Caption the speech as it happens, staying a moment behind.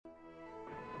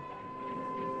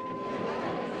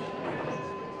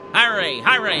Hurry,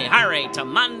 hurry, hurry to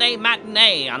Monday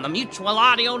Matinee on the Mutual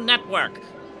Audio Network.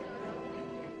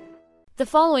 The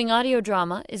following audio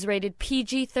drama is rated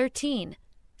PG-13,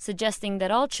 suggesting that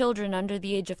all children under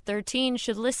the age of 13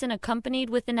 should listen accompanied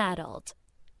with an adult.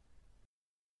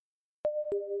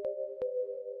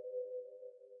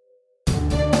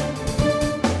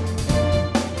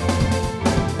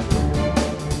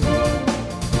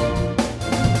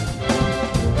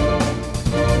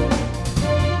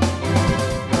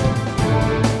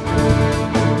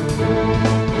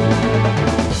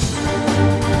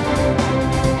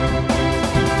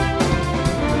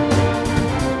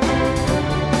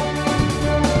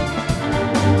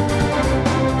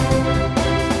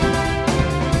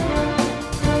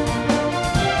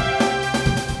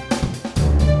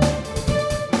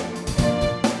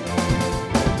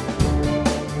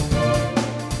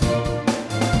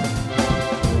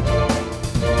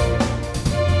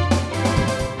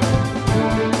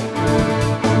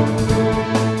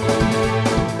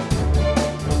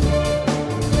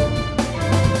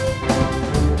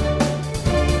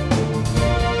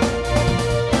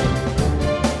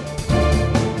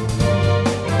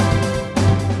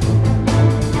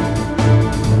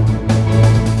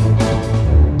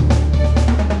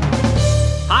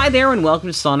 Hi there, and welcome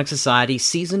to Sonic Society,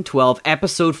 Season 12,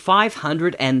 Episode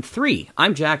 503.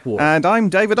 I'm Jack Ward. And I'm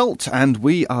David Alt, and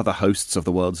we are the hosts of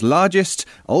the world's largest,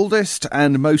 oldest,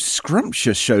 and most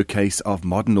scrumptious showcase of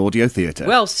modern audio theatre.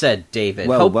 Well said, David.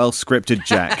 Well scripted,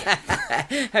 Jack.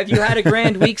 Have you had a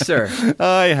grand week, sir?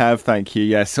 I have, thank you,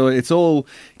 yes. So it's all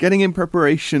getting in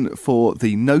preparation for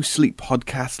the No Sleep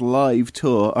Podcast live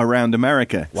tour around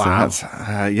America. Wow. So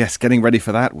that's, getting ready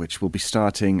for that, which will be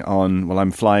starting on,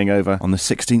 I'm flying over on the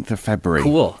 16th of February.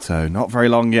 Cool. So not very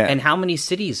long yet. And how many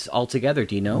cities altogether,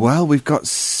 do you know? Well, we've got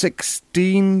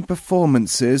 16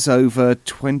 performances over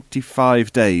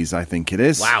 25 days, I think it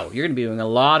is. Wow, you're going to be doing a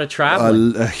lot of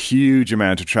traveling. A huge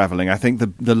amount of traveling. I think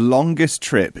the longest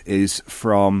trip is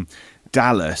from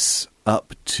Dallas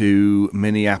up to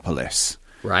Minneapolis.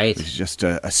 Right. It's just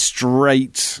a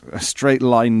straight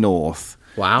line north.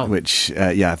 Wow. Which,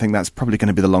 I think that's probably going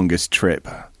to be the longest trip.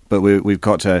 But we've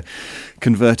got a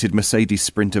converted Mercedes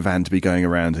Sprinter van to be going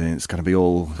around, and it's going to be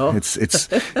all... Oh. It's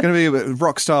going to be a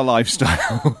rock star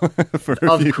lifestyle for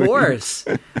a few course.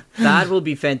 That will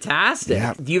be fantastic.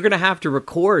 Yeah. You're going to have to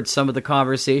record some of the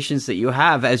conversations that you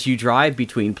have as you drive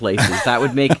between places. That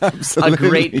would make a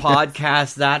great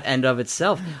podcast, that end of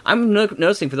itself. I'm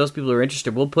noticing, for those people who are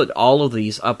interested, we'll put all of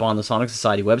these up on the Sonic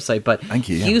Society website, but Thank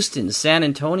you, Houston, San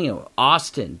Antonio,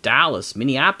 Austin, Dallas,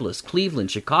 Minneapolis,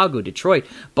 Cleveland, Chicago, Detroit,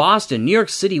 Boston, New York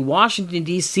City, Washington,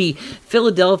 D.C.,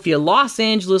 Philadelphia, Los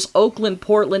Angeles, Oakland,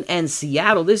 Portland, and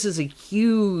Seattle. This is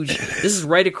this is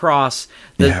right across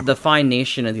the fine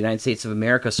nation of the United States of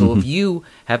America. So if you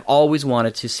have always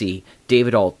wanted to see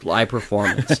David Alt live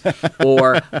performance,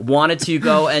 or wanted to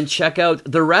go and check out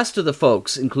the rest of the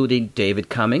folks, including David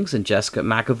Cummings and Jessica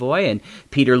McAvoy and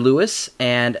Peter Lewis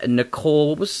and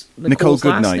Nicole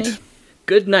Goodnight. Name?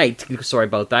 Goodnight. Sorry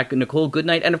about that. Nicole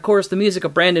Goodnight. And, of course, the music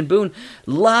of Brandon Boone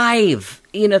live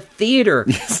in a theater.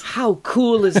 Yes. How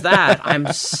cool is that?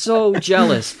 I'm so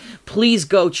jealous. Please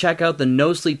go check out the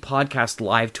No Sleep Podcast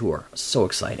live tour. So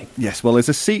exciting. Yes, well, there's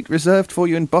a seat reserved for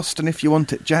you in Boston if you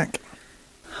want it, Jack.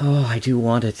 Oh, I do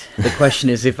want it. The question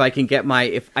is if I can get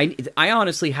I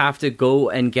honestly have to go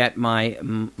and get my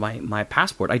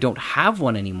passport. I don't have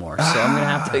one anymore, so I'm going to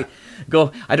have to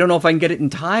go. I don't know if I can get it in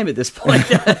time at this point.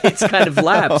 It's kind of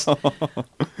lapsed.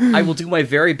 I will do my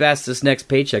very best this next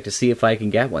paycheck to see if I can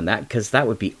get one. Because that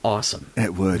would be awesome.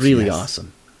 It would, really yes.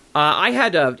 Awesome. I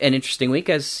had an interesting week,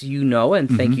 as you know, and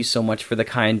thank you so much for the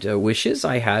kind wishes.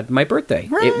 I had my birthday.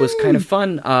 Hooray! It was kind of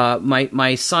fun.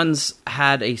 My sons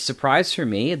had a surprise for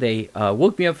me. They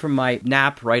woke me up from my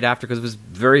nap right after, because it was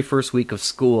very first week of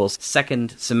school,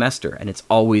 second semester, and it's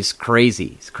always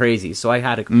crazy. It's crazy. So I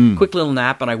had a quick little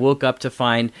nap, and I woke up to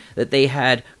find that they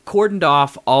had cordoned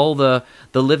off all the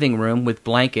living room with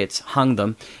blankets, hung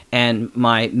them, and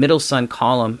my middle son,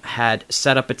 Colum, had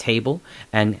set up a table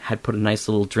and had put a nice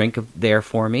little drink there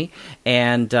for me,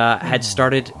 and had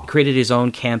created his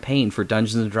own campaign for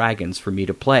Dungeons & Dragons for me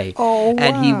to play. Oh, wow.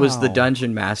 And he was the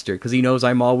dungeon master, because he knows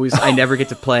I never get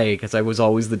to play, because I was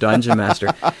always the dungeon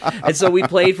master. And so we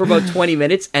played for about 20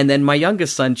 minutes, and then my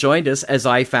youngest son joined us as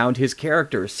I found his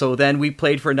character. So then we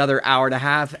played for another hour and a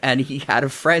half, and he had a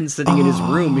friend sitting in his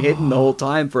room hidden the whole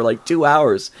time for like 2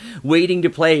 hours, waiting to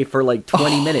play for like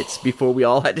 20 minutes before we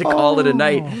all had to call it a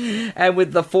night. And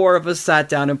with the four of us sat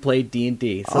down and played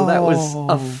D&D. So that was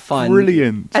a fun,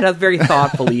 brilliant, and a very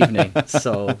thoughtful evening.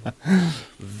 So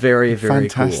Very, very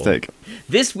Fantastic. Cool.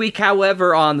 This week,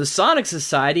 however, on the Sonic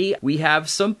Society, we have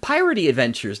some piratey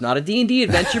adventures. Not a D&D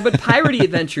adventure, but piratey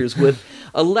adventures with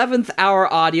 11th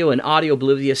Hour Audio and Audio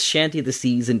Oblivious Shanty of the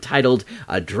Seas entitled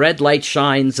A Dread Light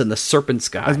Shines in the Serpent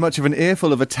Sky. As much of an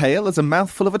earful of a tale as a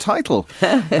mouthful of a title.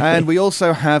 And we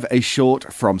also have a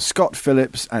short from Scott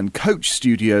Phillips and Coach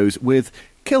Studios with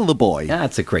Kill the Boy.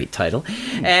 That's a great title.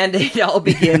 And it all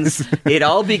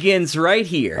begins right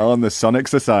here on the Sonic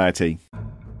Society.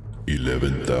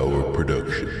 11th Hour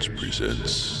Productions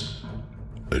presents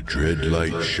A Dread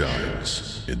Light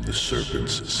Shines in the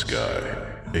Serpent's Sky,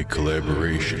 a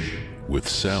collaboration with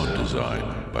sound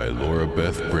design by Laura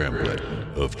Beth Bramblett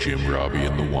of Jim Robbie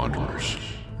and the Wanderers,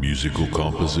 musical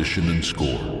composition and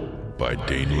score by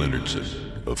Dane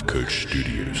Leonardson of Coach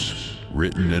Studios,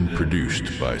 written and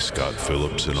produced by Scott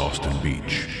Phillips and Austin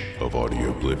Beach of Audio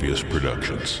Oblivious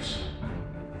Productions,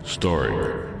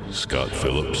 starring Scott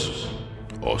Phillips,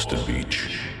 Austin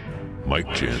Beach,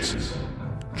 Mike Jansen,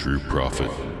 Drew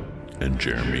Prophet, and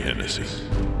Jeremy Hennessy.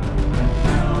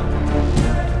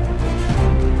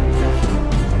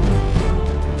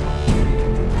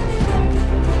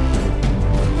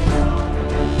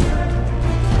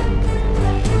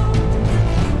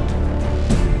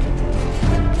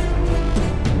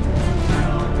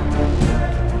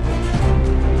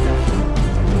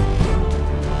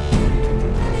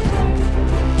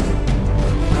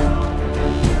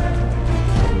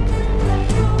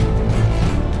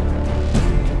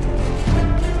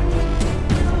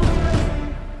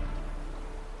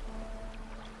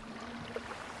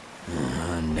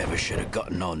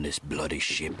 On this bloody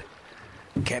ship.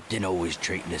 Captain always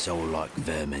treating us all like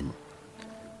vermin.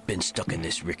 Been stuck in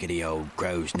this rickety old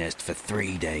crow's nest for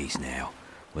 3 days now,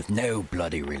 with no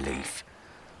bloody relief.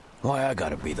 Why I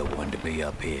gotta be the one to be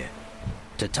up here?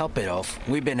 To top it off,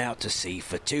 we've been out to sea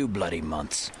for 2 bloody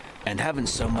months, and haven't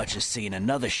so much as seen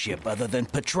another ship other than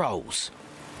patrols.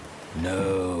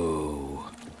 No,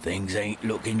 things ain't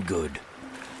looking good.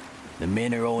 The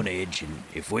men are on edge, and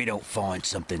if we don't find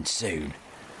something soon,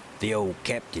 the old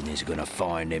captain is gonna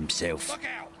find himself. Look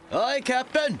out! Aye,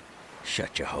 Captain!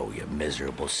 Shut your hole, you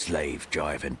miserable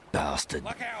slave-driving bastard.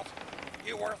 Look out!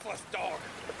 You worthless dog!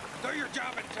 Do your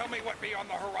job and tell me what be on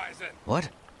the horizon. What?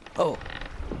 Oh,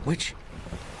 which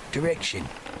direction?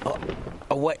 Oh,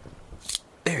 what?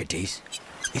 There it is.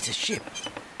 It's a ship.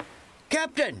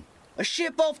 Captain! A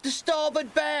ship off the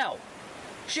starboard bow!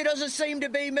 She doesn't seem to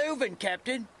be moving,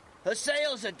 Captain. Her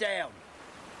sails are down.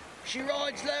 She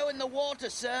rides low in the water,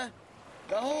 sir.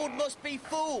 The hold must be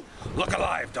full. Look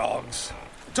alive, dogs.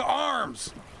 To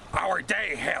arms! Our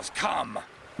day has come.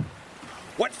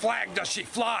 What flag does she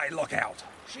fly, Lookout?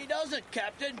 She doesn't,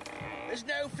 Captain. There's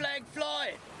no flag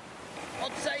flying.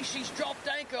 I'd say she's dropped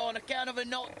anchor on account of her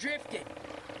not drifting.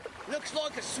 Looks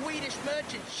like a Swedish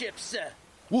merchant ship, sir.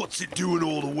 What's it doing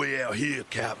all the way out here,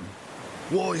 Captain?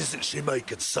 Why isn't she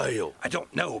making sail? I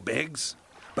don't know, Biggs,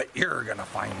 but you're gonna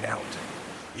find out.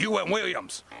 You and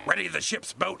Williams, ready the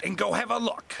ship's boat and go have a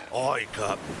look. Aye,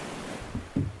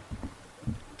 Captain.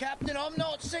 Captain, I'm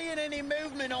not seeing any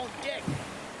movement on deck.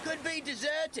 Could be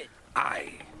deserted.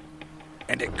 Aye,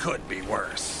 and it could be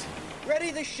worse.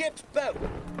 Ready the ship's boat.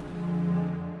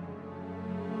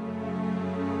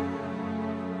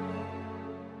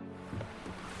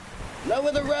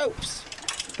 Lower the ropes.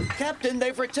 Captain,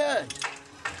 they've returned.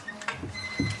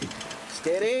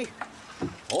 Steady.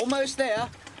 Almost there.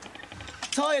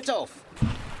 Tie it off.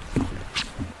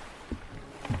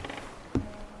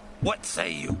 What say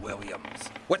you, Williams?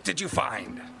 What did you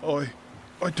find?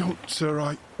 I don't,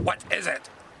 sir. What is it?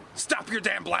 Stop your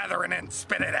damn blathering and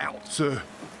spit it out. Sir,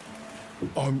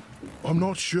 I'm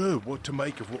not sure what to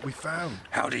make of what we found.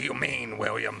 How do you mean,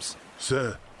 Williams?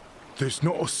 Sir, there's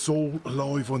not a soul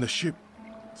alive on the ship.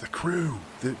 The crew,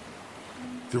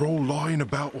 they're all lying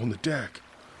about on the deck,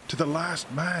 to the last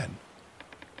man.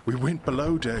 We went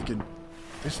below deck and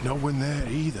there's no one there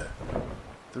either.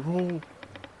 They're all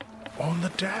on the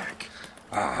deck.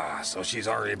 Ah, so she's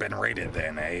already been raided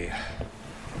then, eh?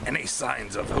 Any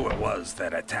signs of who it was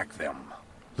that attacked them?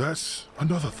 That's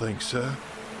another thing, sir.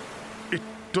 It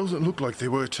doesn't look like they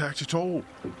were attacked at all.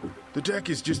 The deck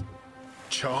is just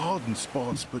charred in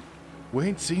spots, but we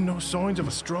ain't seen no signs of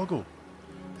a struggle.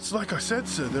 It's like I said,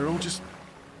 sir, they're all just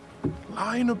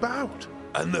lying about.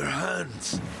 And their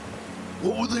hands.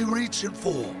 What were they reaching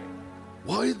for?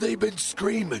 Why had they been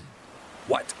screaming?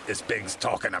 What is Biggs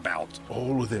talking about?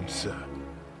 All of them, sir.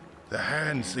 The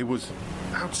hands, they was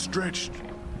outstretched,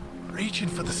 reaching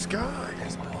for the sky.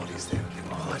 There's bodies there.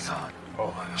 Oh, my God.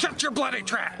 Oh. Shut your bloody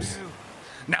traps!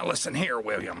 Now listen here,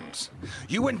 Williams.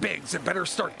 You and Biggs had better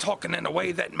start talking in a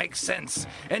way that makes sense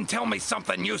and tell me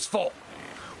something useful.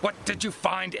 What did you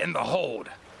find in the hold?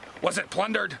 Was it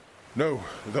plundered? No,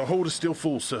 the hold is still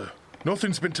full, sir.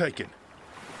 Nothing's been taken.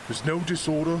 There's no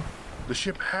disorder. The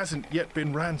ship hasn't yet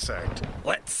been ransacked.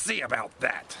 Let's see about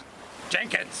that.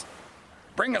 Jenkins,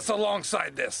 bring us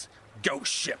alongside this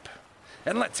ghost ship,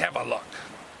 and let's have a look.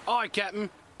 Aye, Captain.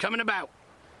 Coming about.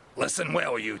 Listen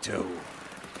well, you two.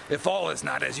 If all is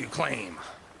not as you claim,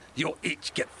 you'll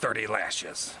each get 30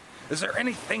 lashes. Is there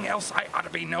anything else I ought to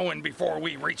be knowing before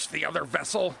we reach the other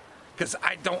vessel? Because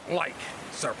I don't like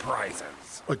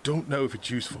surprises. I don't know if it's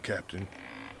useful, Captain,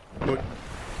 but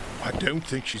I don't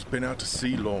think she's been out to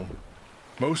sea long.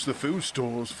 Most of the food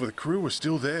stores for the crew are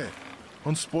still there,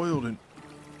 unspoiled,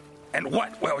 And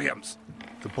what, Williams?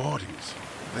 the bodies,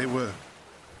 they were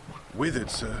withered,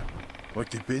 sir, like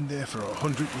they've been there for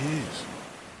 100 years.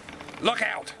 Look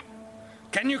out!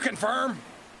 Can you confirm?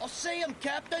 I see 'em,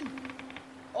 Captain.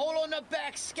 All on the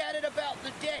back, scattered about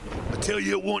the deck. I tell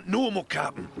you it wasn't normal,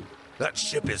 Captain. That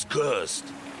ship is cursed.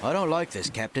 I don't like this,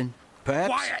 Captain. Perhaps...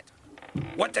 Quiet!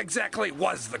 What exactly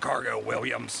was the cargo,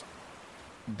 Williams?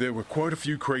 There were quite a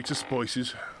few crates of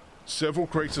spices, several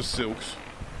crates of silks.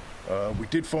 We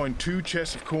did find 2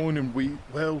 chests of corn, and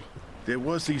there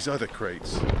was these other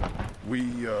crates.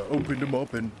 We opened them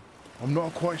up, and I'm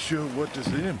not quite sure what is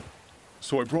in them.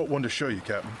 So I brought one to show you,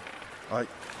 Captain. I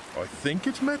think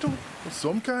it's metal of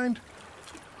some kind.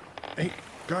 Ain't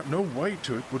got no weight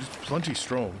to it, but it's plenty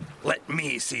strong. Let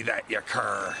me see that, you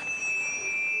cur.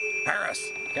 Harris,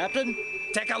 Captain?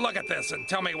 take a look at this and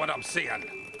tell me what I'm seeing.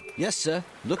 Yes, sir.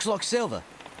 Looks like silver.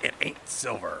 It ain't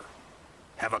silver.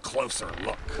 Have a closer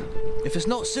look. If it's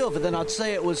not silver, then I'd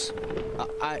say it was...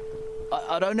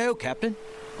 I don't know, Captain.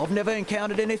 I've never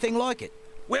encountered anything like it.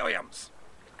 Williams,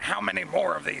 how many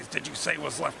more of these did you say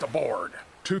was left aboard?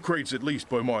 2 crates at least,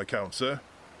 by my account, sir.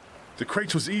 The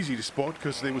crates was easy to spot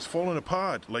because they was falling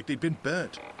apart like they'd been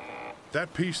burnt.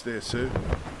 That piece there, sir,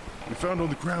 we found on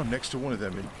the ground next to one of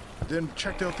them, and then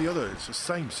checked out the other. It's the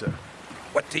same, sir.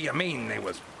 What do you mean they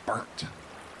was burnt?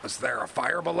 Was there a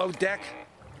fire below deck?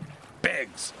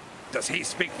 Biggs, does he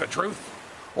speak the truth?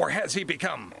 Or has he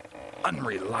become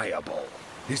unreliable?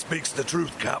 He speaks the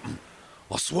truth, Captain.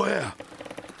 I swear.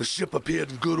 The ship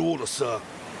appeared in good order, sir.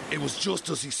 It was just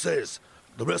as he says.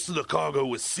 The rest of the cargo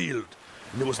was sealed,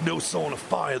 and there was no sign of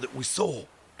fire that we saw.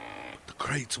 But the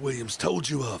crates Williams told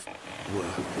you of were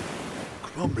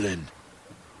crumbling,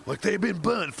 like they'd been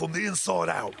burned from the inside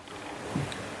out.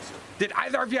 Did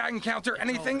either of you encounter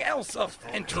anything else of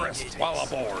interest while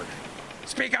aboard?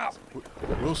 Speak up!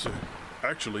 Well, sir,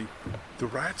 actually, the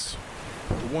rats,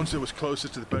 the ones that was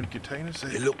closest to the burnt containers,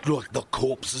 They looked like the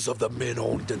corpses of the men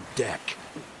on the deck.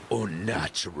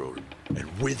 Unnatural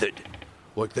and withered.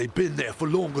 Like they'd been there for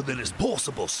longer than is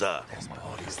possible, sir.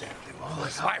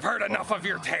 I've heard enough of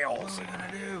your tales.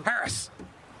 Harris,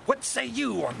 what say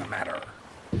you on the matter?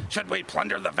 Should we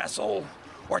plunder the vessel,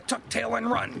 or tuck tail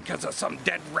and run because of some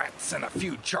dead rats and a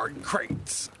few charred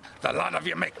crates? The lot of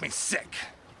you make me sick.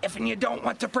 If you don't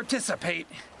want to participate,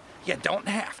 you don't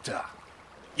have to.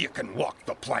 You can walk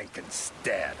the plank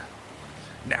instead.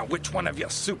 Now, which one of you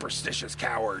superstitious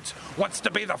cowards wants to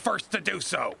be the first to do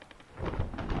so?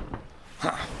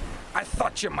 Huh. I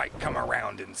thought you might come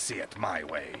around and see it my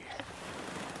way.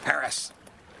 Harris,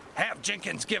 have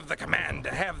Jenkins give the command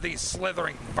to have these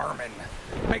slithering vermin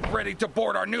make ready to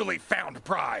board our newly found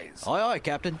prize. Aye, aye,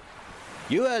 Captain.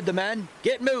 You heard the man.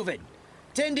 Get moving.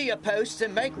 Tend to your posts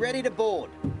and make ready to board.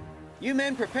 You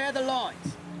men prepare the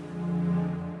lines.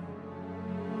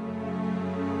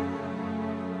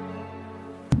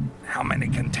 How many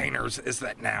containers is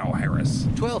that now, Harris?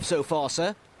 12 so far,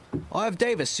 sir. I have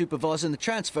Davis supervising the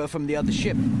transfer from the other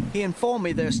ship. He informed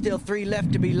me there are still 3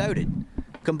 left to be loaded.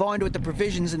 Combined with the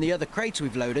provisions in the other crates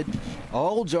we've loaded, our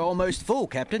holds are almost full,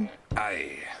 Captain.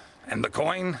 Aye. And the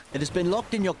coin? It has been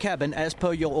locked in your cabin as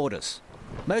per your orders.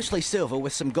 Mostly silver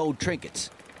with some gold trinkets.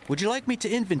 Would you like me to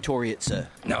inventory it, sir?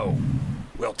 No.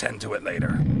 We'll tend to it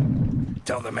later.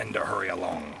 Tell the men to hurry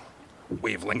along.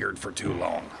 We've lingered for too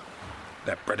long.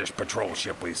 That British patrol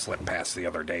ship we slipped past the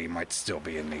other day might still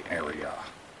be in the area.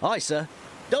 Aye, sir.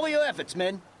 Double your efforts,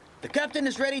 men. The captain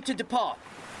is ready to depart.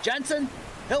 Jansen,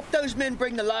 help those men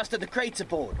bring the last of the crates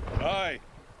aboard. Aye.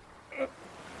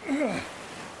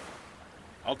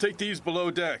 I'll take these below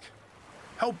deck.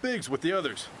 Help Biggs with the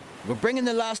others. We're bringing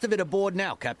the last of it aboard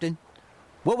now, Captain.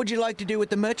 What would you like to do with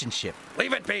the merchant ship?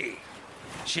 Leave it be.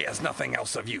 She has nothing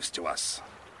else of use to us.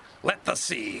 Let the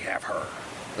sea have her.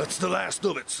 That's the last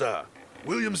of it, sir.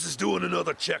 Williams is doing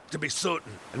another check to be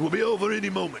certain, and we'll be over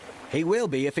any moment. He will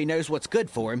be if he knows what's good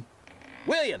for him.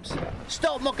 Williams,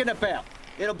 stop mucking about.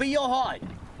 It'll be your hide.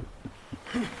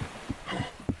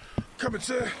 Coming,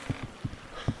 sir.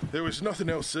 There was nothing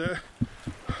else, sir.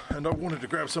 And I wanted to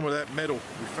grab some of that metal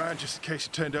we found just in case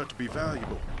it turned out to be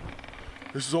valuable.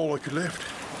 This is all I could lift.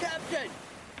 Captain,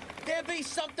 there be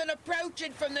something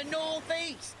approaching from the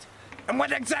northeast. And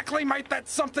what exactly might that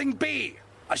something be?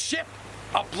 A ship?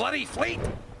 A bloody fleet?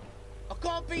 I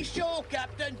can't be sure,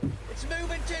 Captain. It's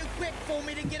moving too quick for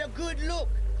me to get a good look.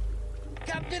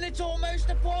 Captain, it's almost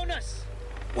upon us.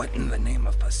 What in the name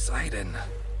of Poseidon?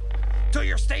 To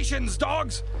your stations,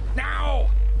 dogs! Now!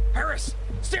 Harris,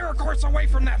 steer a course away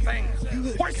from that thing!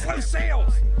 Hoist those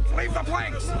sails! Leave the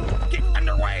planks! Get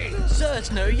underway! Sir, it's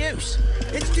no use.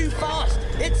 It's too fast.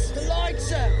 It's the light,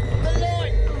 sir. The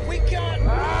light. We can't...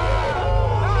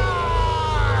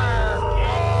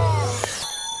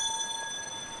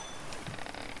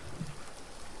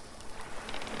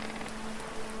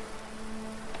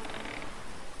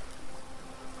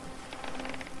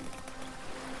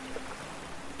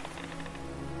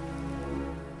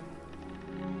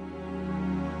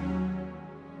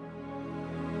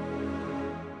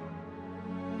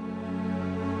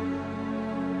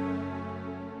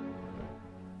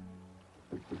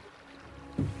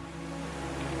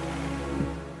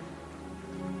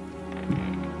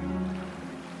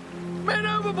 Men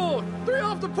overboard! 3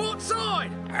 off the port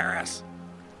side! Harris!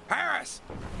 Harris!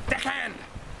 Deckhand!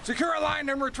 Secure a line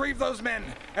and retrieve those men,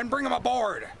 and bring them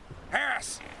aboard!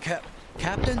 Harris!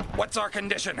 Captain? What's our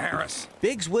condition, Harris?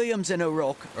 Biggs, Williams, and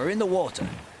O'Rourke are in the water.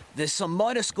 There's some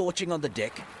minor scorching on the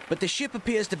deck, but the ship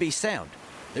appears to be sound.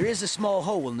 There is a small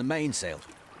hole in the mainsail.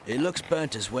 It looks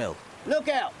burnt as well. Look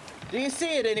out! Do you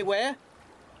see it anywhere?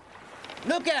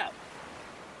 Look out!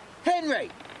 Henry!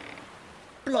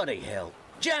 Bloody hell.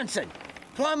 Jansen,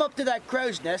 climb up to that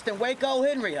crow's nest and wake old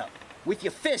Henry up. With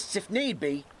your fists if need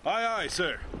be. Aye, aye,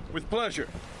 sir. With pleasure.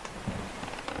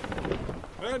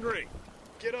 Henry,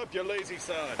 get up, you lazy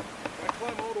sod. If I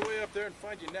climb all the way up there and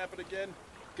find you napping again,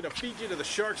 I'm gonna feed you to the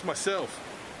sharks myself.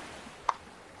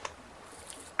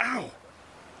 Ow!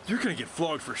 You're gonna get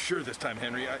flogged for sure this time,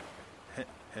 Henry.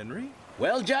 Henry?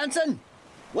 Well, Jansen,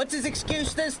 what's his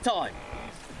excuse this time?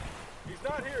 He's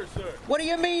not here, sir. What do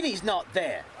you mean he's not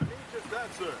there? I mean just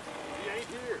that, sir. He ain't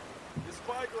here. His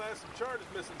spyglass and chart is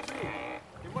missing, too.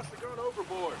 He must have gone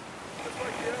overboard. Just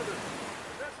like the others.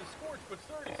 The vessel scorched but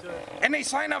sturdy, sir. Any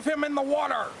sign of him in the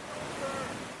water? Sir,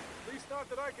 at least not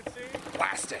that I can see.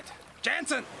 Blast it!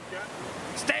 Jansen! Yeah.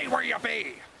 Stay where you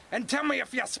be, and tell me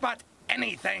if you spot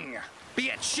anything,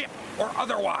 be it ship or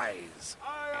otherwise.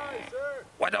 Aye, aye, sir.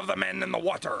 What of the men in the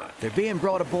water? They're being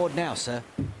brought aboard now, sir.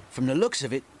 From the looks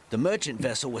of it, the merchant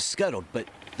vessel was scuttled, but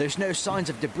there's no signs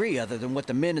of debris other than what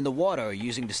the men in the water are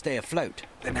using to stay afloat.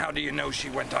 Then how do you know she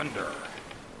went under?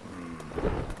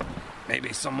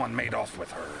 Maybe someone made off with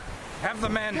her. Have the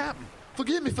men... Captain,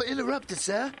 forgive me for interrupting,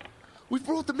 sir. We've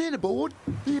brought the men aboard.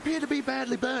 They appear to be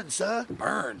badly burned, sir.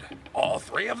 Burned? All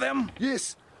 3 of them?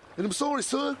 Yes, and I'm sorry,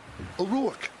 sir.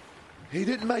 O'Rourke. He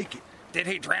didn't make it. Did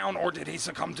he drown or did he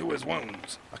succumb to his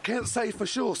wounds? I can't say for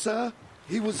sure, sir.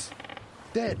 He was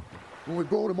dead when we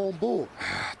brought him on board.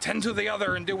 Tend to the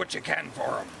other and do what you can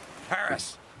for him.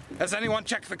 Harris, has anyone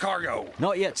checked the cargo?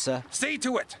 Not yet, sir. See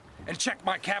to it, and check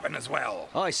my cabin as well.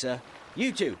 Aye, sir.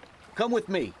 You two, come with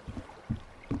me.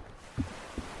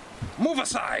 Move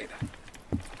aside.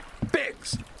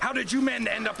 Biggs, how did you men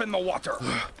end up in the water?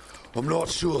 I'm not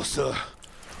sure, sir.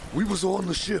 We was on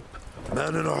the ship,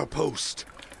 manning our post,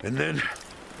 and then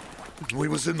we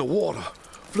was in the water,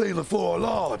 flailing for our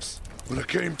lives. When I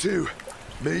came to,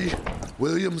 me,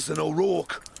 Williams, and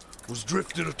O'Rourke was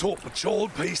drifting atop a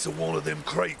charred piece of one of them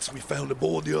crates we found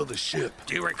aboard the other ship.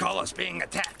 Do you recall us being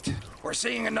attacked or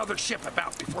seeing another ship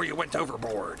about before you went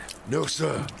overboard? No,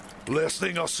 sir. The last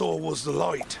thing I saw was the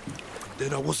light.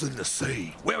 Then I was in the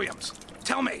sea. Williams,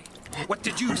 tell me, what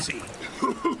did you see?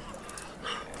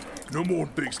 No more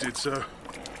than Biggs did, sir.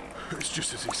 It's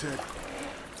just as he said.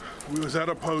 We was at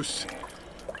our post,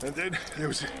 and then there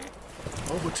was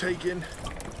overtaken,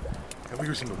 and we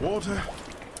was in the water.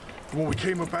 And when we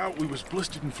came about, we was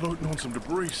blistered and floating on some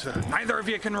debris, sir. Neither of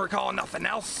you can recall nothing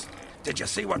else? Did you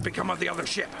see what become of the other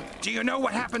ship? Do you know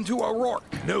what happened to O'Rourke?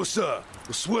 No, sir.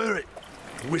 I swear it.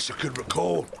 I wish I could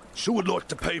recall. Sure would like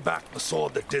to pay back the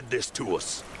sword that did this to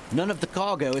us. None of the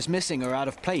cargo is missing or out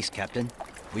of place, Captain.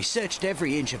 We searched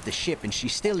every inch of the ship and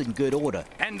she's still in good order.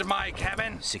 And my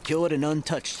cabin? Secured and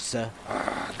untouched, sir.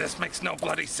 This makes no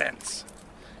bloody sense.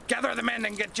 Gather the men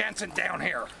and get Jansen down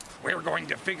here. We're going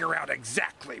to figure out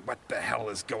exactly what the hell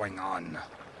is going on.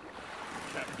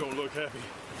 Captain don't look happy.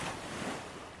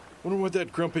 Wonder what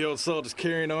that grumpy old salt is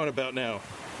carrying on about now.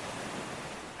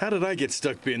 How did I get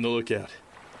stuck being the lookout?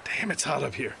 Damn, it's hot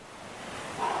up here.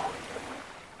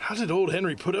 How did old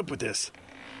Henry put up with this?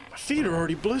 My feet are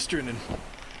already blistering and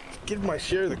give my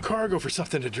share of the cargo for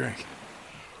something to drink.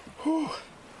 Whew.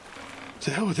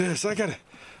 To hell with this. I gotta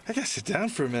sit down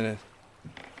for a minute.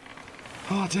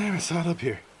 Oh, damn, it's hot up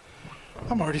here.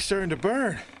 I'm already starting to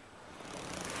burn.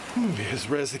 I'm gonna be as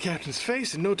red as the captain's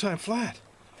face in no time flat.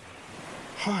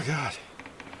 Oh, God.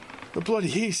 The bloody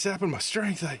heat's sapping my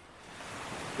strength. I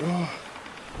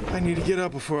need to get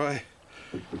up before I...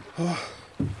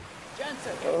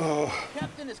 Johnson!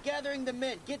 Captain is gathering the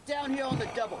men. Get down here on the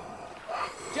double.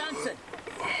 Johnson!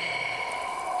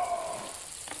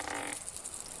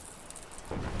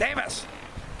 Davis,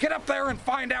 get up there and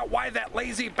find out why that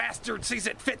lazy bastard sees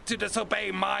it fit to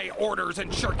disobey my orders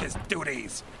and shirk his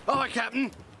duties. Aye,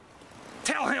 Captain.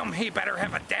 Tell him he better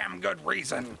have a damn good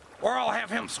reason, or I'll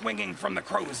have him swinging from the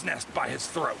crow's nest by his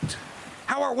throat.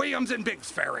 How are Williams and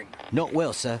Biggs faring? Not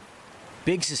well, sir.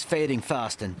 Biggs is fading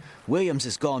fast, and Williams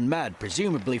has gone mad,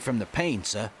 presumably from the pain,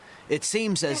 sir. It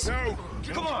seems as... No!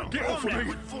 Come on, Get off of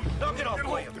me! Knock it off,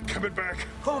 Williams. They're coming back.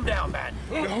 Calm down, man.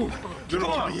 No! Get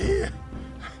off me here!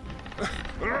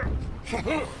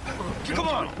 Come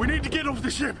on. We need to get off the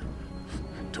ship.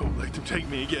 Don't let them take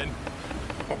me again.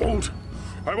 I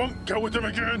won't go with them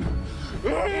again.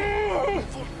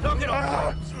 Knock it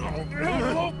off.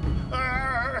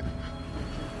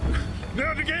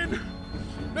 Not again.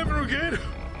 Never again.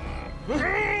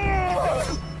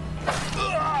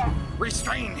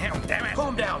 Restrain him, damn it!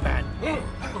 Calm down, man.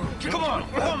 Come on,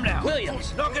 calm down.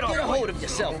 Williams, Knock it off. get a hold of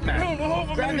yourself, man.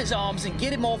 Grab his arms and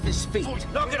get him off his feet.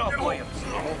 Knock it off, Williams.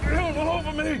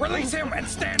 Release him and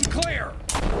stand clear!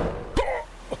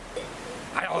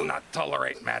 I'll not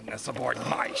tolerate madness aboard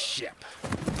my ship.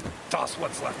 Toss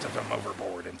what's left of him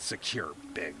overboard and secure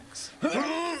Biggs.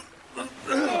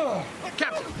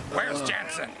 Captain, where's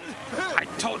Jansen? I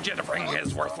told you to bring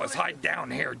his worthless hide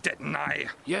down here, didn't I?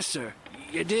 Yes, sir.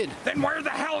 You did. Then where the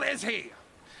hell is he?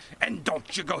 And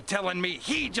don't you go telling me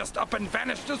he just up and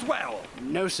vanished as well.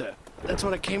 No, sir. That's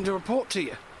what I came to report to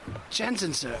you.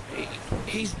 Jansen, sir.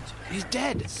 He's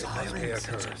dead. Silence!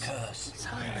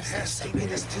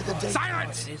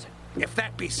 If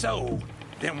that be so,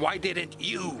 then why didn't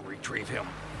you retrieve him,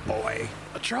 boy?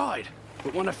 I tried,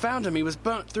 but when I found him, he was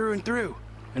burnt through and through.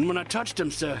 And when I touched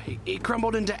him, sir, he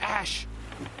crumbled into ash.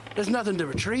 There's nothing to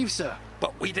retrieve, sir.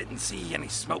 But we didn't see any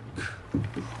smoke.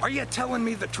 Are you telling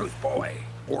me the truth, boy?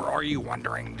 Or are you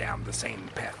wandering down the same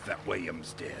path that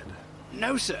Williams did?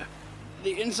 No, sir.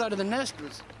 The inside of the nest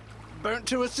was burnt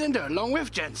to a cinder along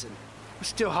with Jansen. It was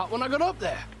still hot when I got up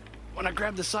there. When I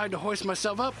grabbed the side to hoist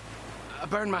myself up, I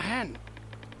burned my hand.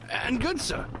 And good,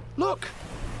 sir. Look.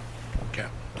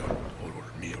 Captain, don't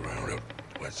order me around.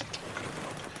 What's he talking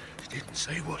about? He didn't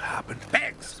say what happened.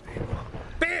 Biggs!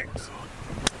 Biggs!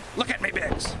 Look at me,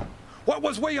 Biggs. What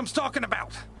was Williams talking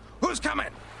about? Who's coming?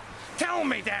 Tell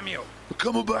me, damn you. They're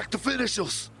coming back to finish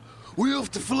us. We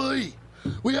have to flee.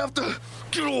 We have to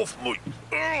get off me.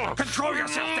 Control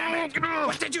yourself, damn it.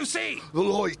 What did you see? The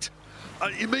light.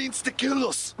 And he means to kill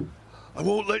us. I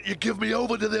won't let you give me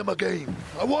over to them again.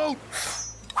 I won't.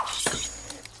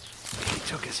 He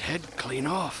took his head clean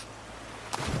off.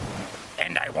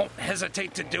 And I won't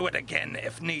hesitate to do it again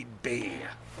if need be.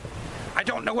 I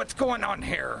don't know what's going on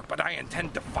here, but I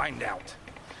intend to find out.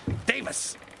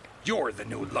 Davis, you're the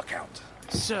new lookout.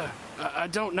 Sir, I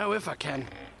don't know if I can.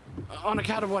 On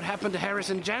account of what happened to Harris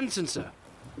and Jansen, sir.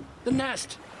 The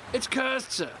nest, it's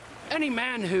cursed, sir. Any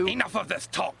man who... Enough of this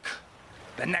talk.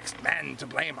 The next man to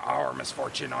blame our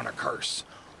misfortune on a curse,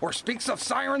 or speaks of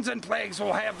sirens and plagues,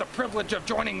 will have the privilege of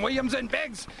joining Williams and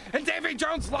Biggs in Davy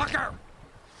Jones' locker.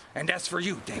 And as for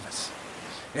you, Davis,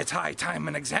 it's high time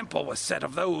an example was set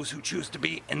of those who choose to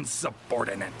be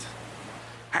insubordinate.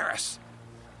 Harris,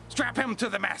 strap him to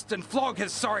the mast and flog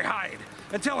his sorry hide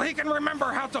until he can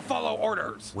remember how to follow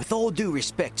orders. With all due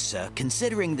respect, sir,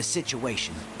 considering the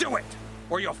situation... Do it,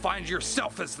 or you'll find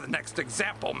yourself as the next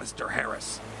example, Mr.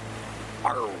 Harris.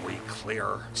 Are we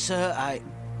clear? Sir,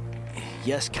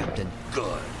 Yes, Captain.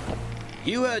 Good.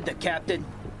 You heard the captain.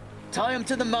 Tie him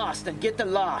to the mast and get the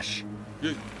lash.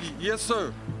 Yes,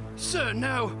 sir. Sir,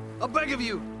 no. I beg of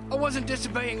you. I wasn't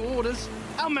disobeying orders.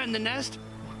 I'll mend the nest.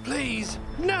 Please,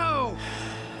 no!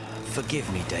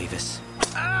 Forgive me, Davis.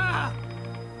 Ah!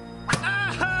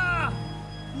 Ah!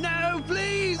 No,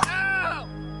 please! Ah!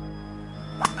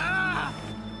 Ah!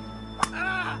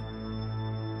 Ah!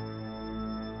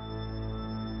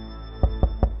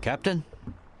 Captain?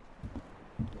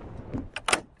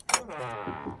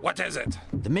 What is it?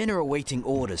 The men are awaiting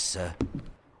orders, sir.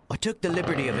 I took the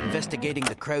liberty of investigating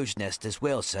the crow's nest as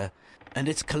well, sir, and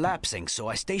it's collapsing, so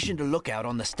I stationed a lookout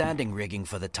on the standing rigging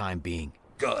for the time being.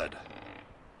 Good.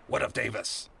 What of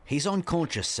Davis? He's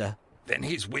unconscious, sir. Then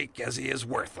he's weak as he is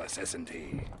worthless, isn't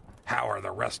he? How are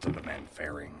the rest of the men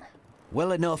faring?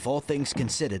 Well enough, all things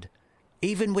considered.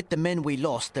 Even with the men we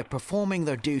lost, they're performing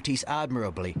their duties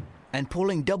admirably and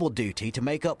pulling double duty to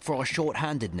make up for our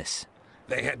short-handedness.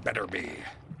 They had better be.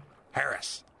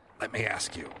 Harris, let me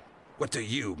ask you, what do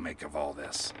you make of all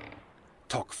this?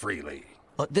 Talk freely.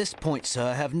 At this point, sir,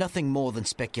 I have nothing more than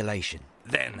speculation.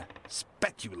 Then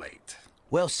speculate.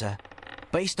 Well, sir,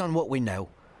 based on what we know,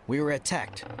 we were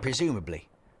attacked, presumably.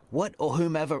 What or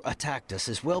whomever attacked us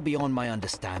is well beyond my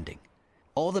understanding.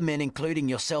 All the men, including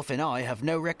yourself and I, have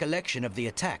no recollection of the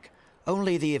attack,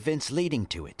 only the events leading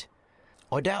to it.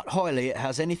 I doubt highly it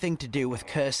has anything to do with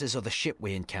curses or the ship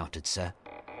we encountered, sir.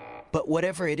 But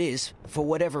whatever it is, for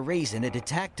whatever reason, it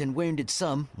attacked and wounded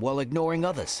some while ignoring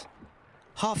others.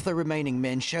 Half the remaining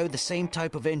men showed the same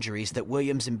type of injuries that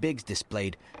Williams and Biggs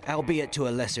displayed, albeit to a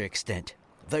lesser extent.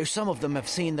 Though some of them have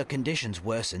seen their conditions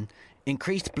worsen,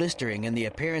 increased blistering and the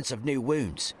appearance of new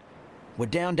wounds. We're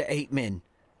down to 8 men,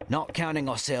 not counting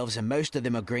ourselves, and most of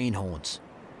them are greenhorns.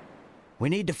 We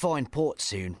need to find port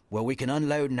soon, where we can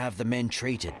unload and have the men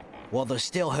treated, while there's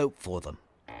still hope for them.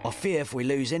 I fear if we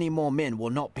lose any more men, we'll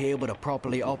not be able to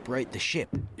properly operate the ship.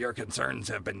 Your concerns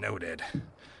have been noted,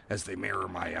 as they mirror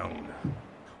my own.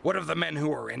 What of the men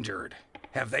who are injured?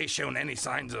 Have they shown any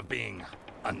signs of being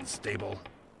unstable?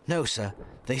 No, sir.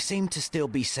 They seem to still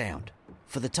be sound.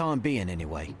 For the time being,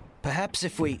 anyway. Perhaps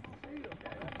if we...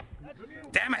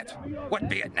 Damn it! What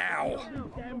be it now?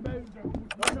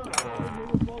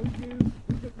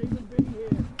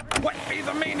 What be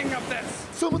the meaning of this?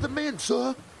 Some of the men,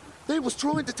 sir. They was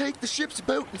trying to take the ship's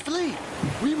boat and flee.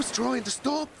 We was trying to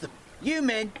stop them. You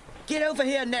men, get over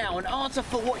here now and answer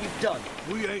for what you've done.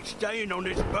 We ain't staying on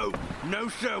this boat. No,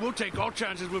 sir, we'll take our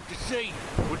chances with the sea.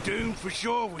 We're doomed for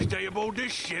sure if we stay aboard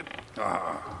this ship.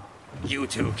 You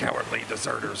two cowardly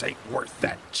deserters ain't worth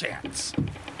that chance.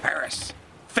 Harris,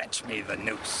 fetch me the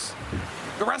noose.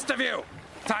 The rest of you,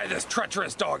 tie this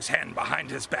treacherous dog's hand behind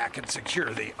his back and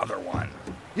secure the other one.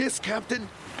 Yes, Captain.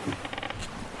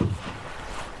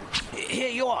 Here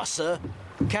you are, sir.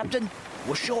 Captain,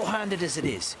 we're short-handed as it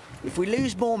is. If we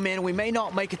lose more men, we may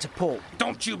not make it to port.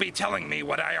 Don't you be telling me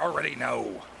what I already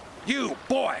know. You,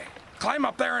 boy, climb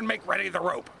up there and make ready the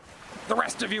rope. The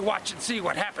rest of you watch and see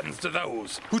what happens to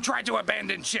those who try to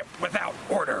abandon ship without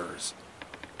orders.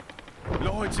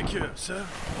 Line secure, sir.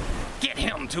 Get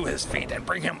him to his feet and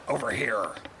bring him over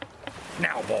here.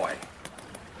 Now, boy,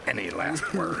 any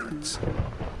last words?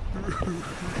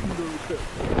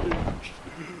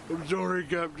 I'm sorry,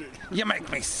 Captain. You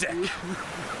make me sick.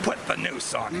 Put the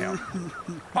noose on him.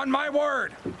 On my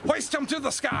word, hoist him to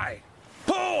the sky.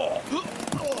 Pull!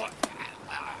 Pull!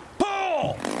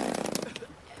 Pull!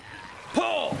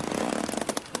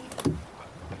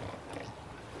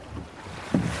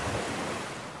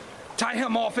 Tie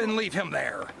him off and leave him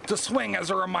there, to swing as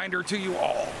a reminder to you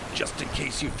all, just in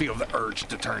case you feel the urge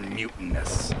to turn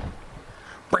mutinous.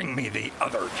 Bring me the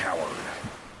other coward.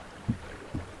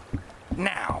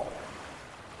 Now,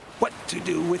 what to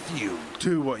do with you?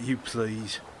 Do what you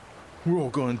please. We're all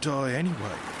gonna die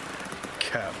anyway,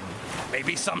 Captain.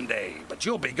 Maybe someday, but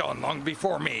you'll be gone long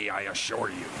before me, I assure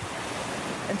you.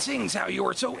 And seeing how you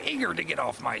are so eager to get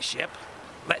off my ship,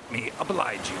 let me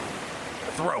oblige you.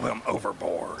 Throw him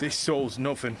overboard. This solves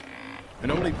nothing, and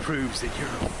only proves that you're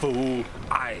a fool.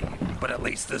 Aye, but at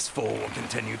least this fool will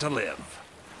continue to live.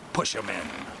 Push him in.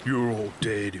 You're all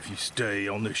dead if you stay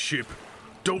on this ship.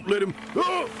 Don't let him...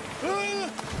 Oh!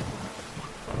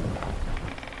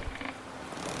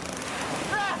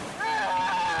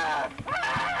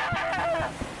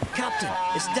 Captain,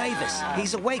 it's Davis.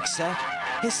 He's awake, sir.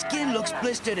 His skin looks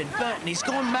blistered and burnt, and he's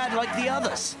gone mad like the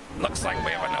others. Looks like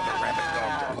we have another rabbit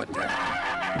dog to put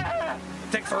down.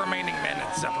 Take the remaining men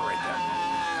and separate them.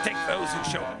 Take those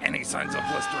who show any signs of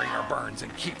blistering or burns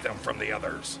and keep them from the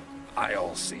others.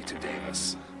 I'll see to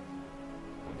Davis.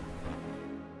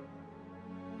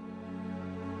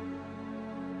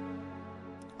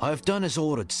 I have done as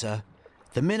ordered, sir.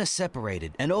 The men are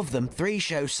separated, and of them, 3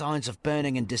 show signs of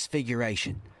burning and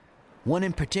disfiguration. One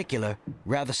in particular,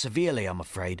 rather severely, I'm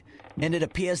afraid, and it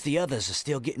appears the others are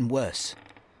still getting worse.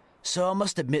 So I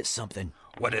must admit something.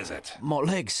 What is it? My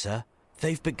legs, sir.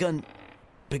 They've begun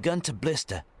to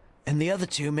blister, and the other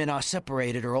 2 men I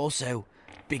separated are also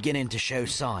beginning to show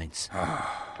signs.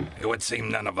 It would seem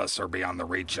none of us are beyond the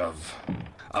reach of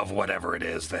whatever it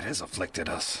is that has afflicted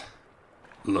us.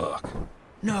 Look.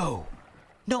 No,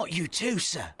 not you too,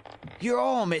 sir. Your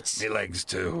arm, it's... Me legs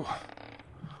too.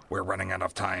 We're running out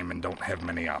of time and don't have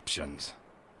many options.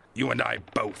 You and I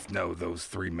both know those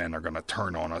 3 men are going to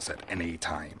turn on us at any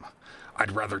time.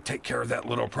 I'd rather take care of that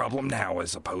little problem now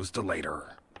as opposed to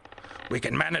later. We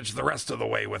can manage the rest of the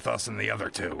way with us and the other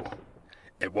two.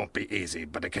 It won't be easy,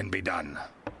 but it can be done.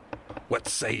 What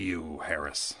say you,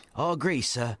 Harris? I agree,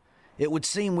 sir. It would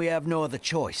seem we have no other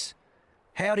choice.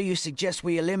 How do you suggest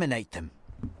we eliminate them?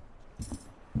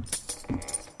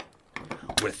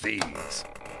 With these.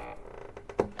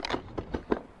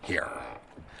 Here.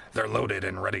 They're loaded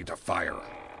and ready to fire.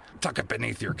 Tuck it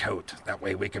beneath your coat. That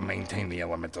way we can maintain the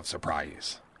element of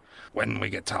surprise. When we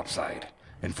get topside,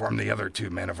 inform the other two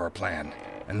men of our plan,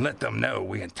 and let them know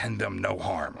we intend them no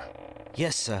harm.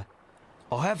 Yes, sir.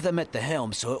 I'll have them at the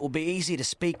helm so it will be easy to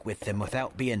speak with them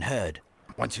without being heard.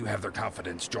 Once you have their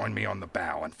confidence, join me on the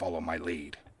bow and follow my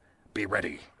lead. Be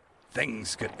ready.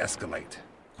 Things could escalate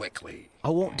quickly. I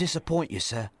won't disappoint you,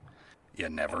 sir. You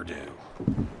never do.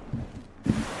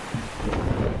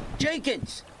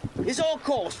 Jenkins, is our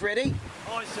course ready?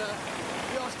 Aye, sir.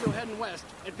 We are still heading west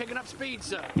and picking up speed,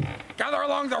 sir. Gather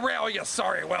along the rail, you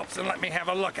sorry whelps, and let me have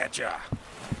a look at you.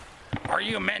 Are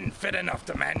you men fit enough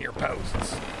to man your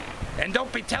posts? And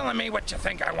don't be telling me what you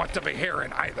think I want to be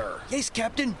hearing either. Yes,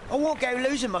 Captain. I won't go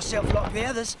losing myself like the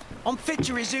others. I'm fit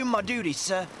to resume my duties,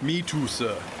 sir. Me too,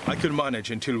 sir. I can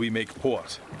manage until we make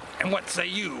port. And what say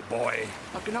you, boy?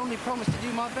 I can only promise to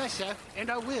do my best, sir,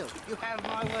 and I will. You have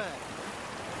my word.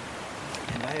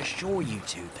 And I assure you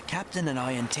two, the captain and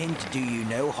I intend to do you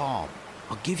no harm.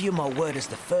 I'll give you my word as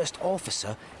the first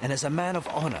officer and as a man of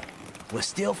honor. We're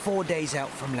still 4 days out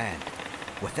from land.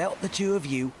 Without the two of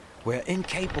you, we're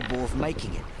incapable of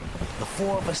making it. The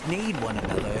four of us need one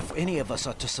another if any of us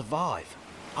are to survive.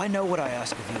 I know what I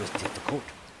ask of you is difficult,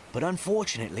 but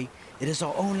unfortunately, it is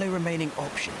our only remaining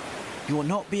option. You will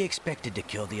not be expected to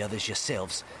kill the others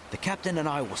yourselves. The captain and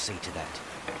I will see to that.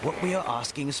 What we are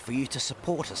asking is for you to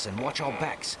support us and watch our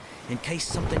backs in case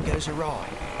something goes awry.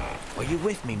 Are you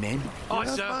with me, men? Aye,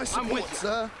 sir. I'm with you.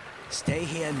 Sir. Stay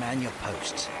here and man your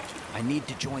posts. I need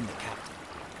to join the captain.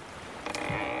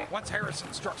 Once Harris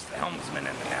instructs the helmsman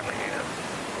and the navigator,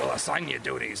 we'll assign you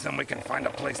duties, then we can find a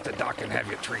place to dock and have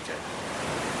you treated.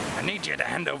 I need you to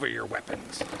hand over your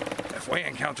weapons. If we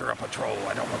encounter a patrol,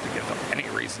 I don't want to give them any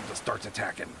reason to start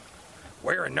attacking.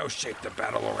 We're in no shape to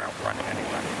battle or outrun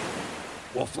anybody.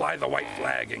 We'll fly the white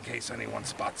flag in case anyone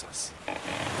spots us.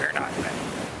 Fear not,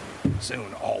 men.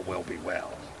 Soon all will be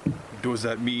well. Does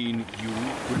that mean you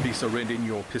will be surrendering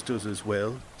your pistols as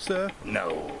well, sir?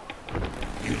 No.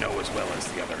 You know as well as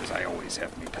the others I always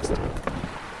have me pistol.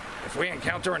 If we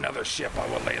encounter another ship, I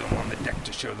will lay them on the deck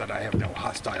to show that I have no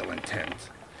hostile intent.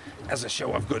 As a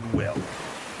show of goodwill.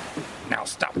 Now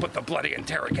stop with the bloody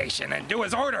interrogation and do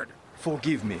as ordered!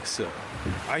 Forgive me, sir.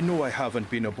 I know I haven't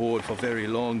been aboard for very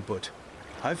long, but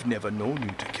I've never known you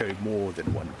to carry more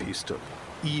than one pistol,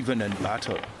 even in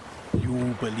battle.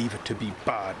 You believe it to be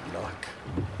bad luck,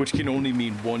 which can only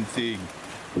mean one thing.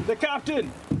 The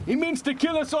captain! He means to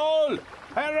kill us all!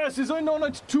 Harris is in on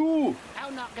it too!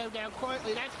 I'll not go down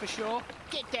quietly, that's for sure.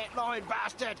 Get that lying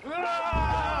bastard! Run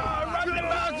the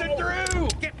bastard through!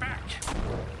 Get back!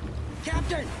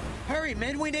 Captain! Hurry,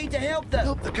 men, we need to help them!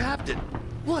 Help the captain?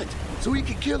 What? So he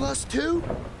can kill us too?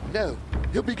 No,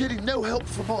 he'll be getting no help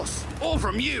from us. Or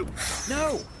from you!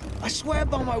 No! I swear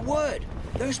by my word!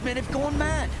 Those men have gone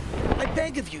mad! I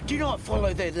beg of you, do not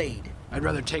follow their lead! I'd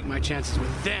rather take my chances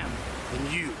with them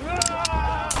than you.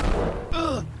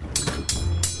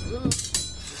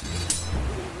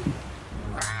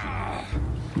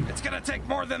 It's gonna take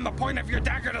more than the point of your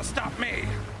dagger to stop me.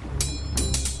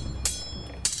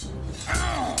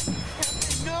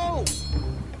 No!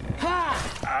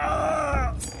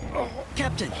 Ha!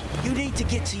 Captain, you need to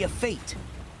get to your feet.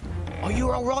 Are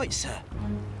you all right, sir?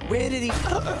 Where did he...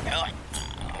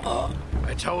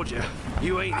 I told you,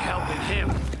 you ain't helping him.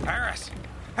 Harris!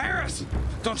 Harris!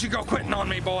 Don't you go quitting on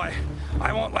me, boy.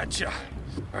 I won't let you.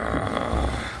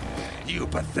 You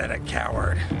pathetic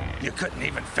coward. You couldn't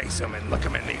even face him and look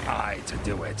him in the eye to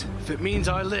do it. If it means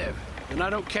I live, then I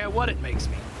don't care what it makes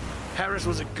me. Harris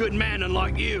was a good man,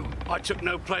 unlike you. I took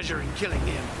no pleasure in killing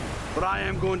him. But I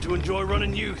am going to enjoy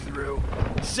running you through.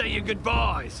 Say your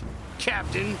goodbyes,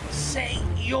 Captain. Say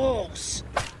yours.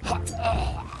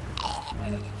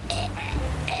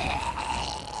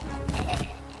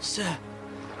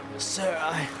 Sir,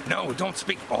 I... No, don't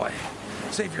speak, boy.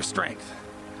 Save your strength.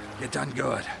 You done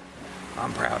good.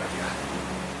 I'm proud of you.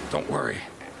 Don't worry.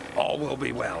 All will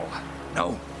be well.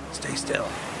 No, stay still.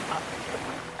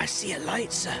 I see a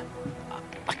light, sir.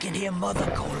 I can hear Mother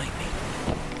calling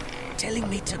me. Telling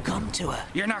me to come to her.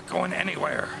 You're not going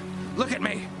anywhere. Look at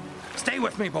me. Stay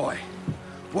with me, boy.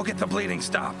 We'll get the bleeding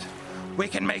stopped. We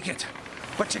can make it.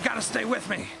 But you gotta stay with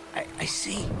me. I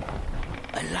see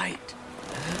a light.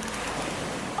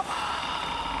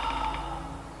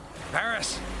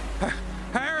 Harris!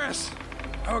 Harris! Harris!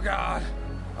 Oh, God.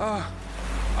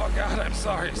 Oh, God, I'm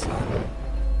sorry, son.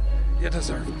 You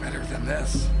deserve better than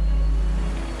this.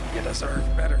 You deserve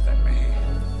better than me.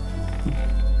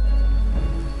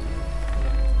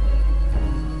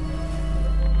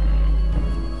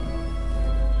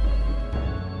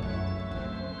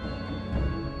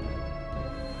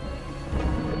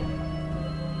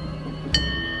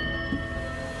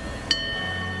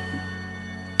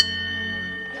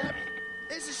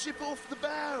 There's a ship off the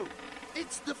bow.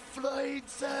 It's the Flying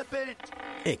Serpent.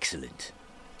 Excellent.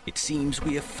 It seems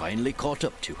we have finally caught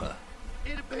up to her.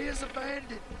 It appears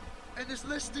abandoned and is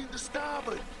listing to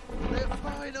starboard. They're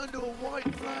flying under a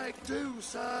white flag too,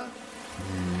 sir.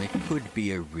 It could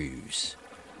be a ruse.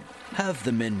 Have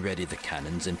the men ready the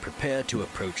cannons and prepare to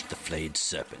approach the flayed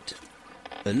serpent.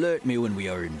 Alert me when we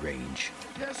are in range.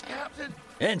 Yes, Captain.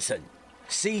 Ensign,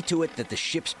 see to it that the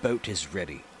ship's boat is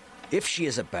ready. If she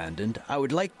is abandoned, I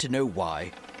would like to know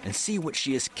why and see what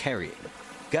she is carrying.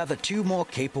 Gather 2 more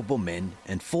capable men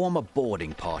and form a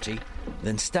boarding party,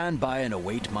 then stand by and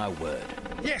await my word.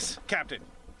 Yes, Captain.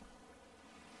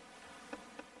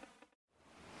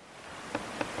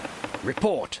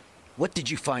 Report. What did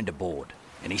you find aboard?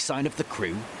 Any sign of the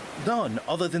crew? None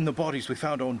other than the bodies we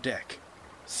found on deck.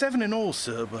 7 in all,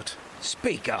 sir, but...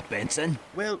 Speak up, Ensign.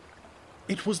 Well,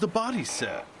 it was the bodies,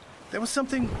 sir. There was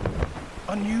something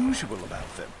unusual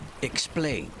about them.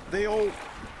 Explain. They all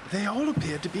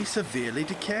appeared to be severely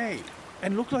decayed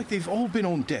and look like they've all been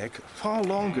on deck far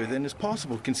longer than is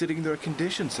possible considering their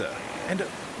condition, sir. And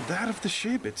that of the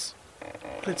ship, it's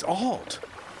odd.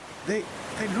 They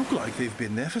look like they've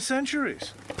been there for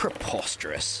centuries.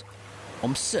 Preposterous.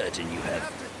 I'm certain you have...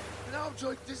 Captain, an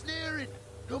object is nearing,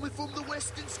 coming from the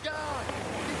western sky.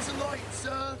 It's a light,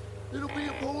 sir. It'll be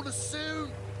upon us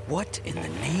soon. What in the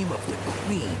name of the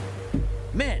Queen?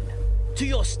 Men, to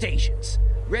your stations.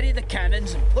 Ready the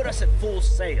cannons and put us at full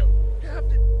sail.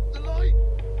 Captain, the light.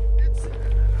 It's...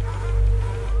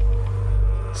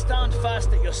 Stand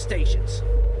fast at your stations.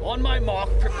 On my mark,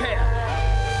 prepare.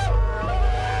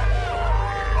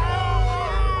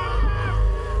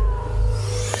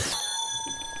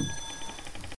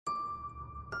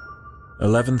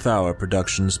 11th Hour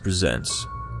Productions presents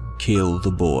Kill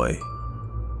the Boy,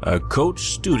 a Coach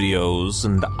Studios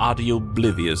and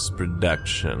Audioblivious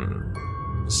production,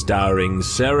 starring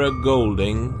Sarah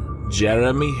Golding,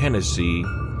 Jeremy Hennessy,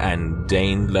 and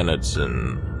Dane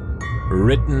Leonardson.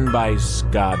 Written by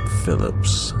Scott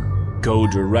Phillips.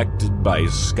 Co-directed by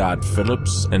Scott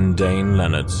Phillips and Dane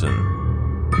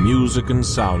Leonardson. Music and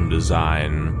sound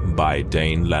design by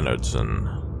Dane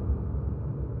Leonardson.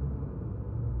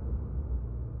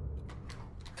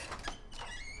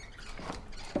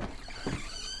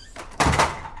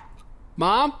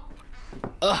 Mom?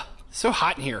 Ugh, so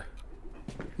hot in here.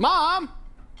 Mom!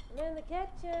 I'm in the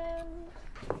kitchen.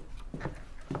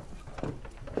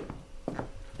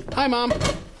 Hi, Mom.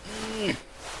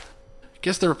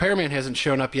 Guess the repairman hasn't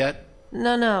shown up yet.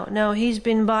 No, he's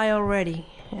been by already.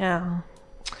 Yeah,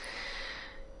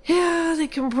 the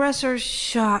compressor's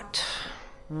shot.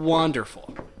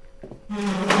 Wonderful.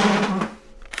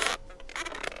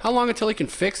 How long until he can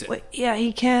fix it? Well, yeah,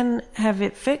 he can have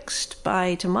it fixed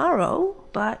by tomorrow,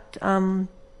 but,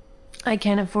 I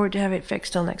can't afford to have it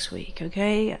fixed till next week,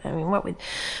 okay? I mean, what with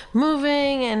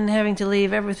moving and having to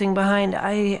leave everything behind,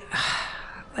 I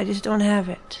just don't have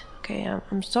it, okay?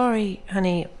 I'm sorry,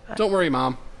 honey. Don't worry,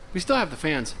 Mom. We still have the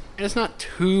fans, and it's not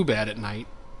too bad at night.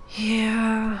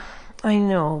 Yeah, I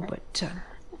know,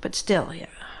 but still, yeah.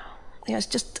 Yeah, it's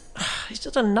just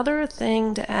another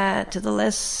thing to add to the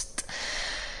list.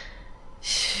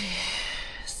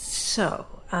 So,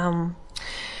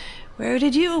 where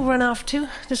did you run off to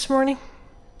this morning?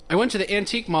 I went to the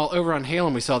antique mall over on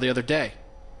Halem we saw the other day.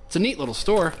 It's a neat little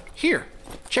store. Here,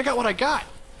 check out what I got.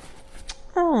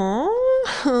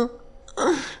 Oh,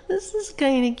 this is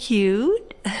kind of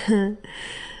cute.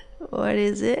 What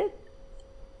is it?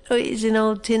 Oh, it's an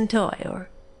old tin toy or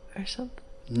something?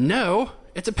 No,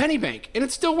 it's a penny bank, and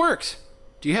it still works.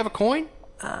 Do you have a coin?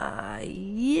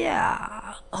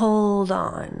 Yeah. Hold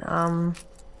on.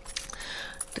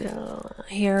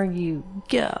 Here you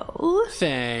go.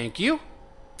 Thank you.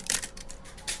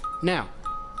 Now,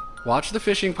 watch the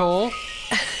fishing pole.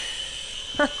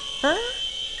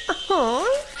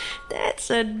 Oh, that's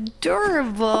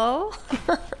adorable.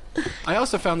 I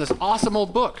also found this awesome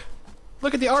old book.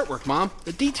 Look at the artwork, Mom.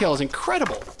 The detail is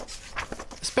incredible.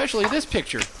 Especially this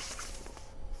picture.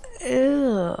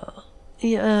 Ew.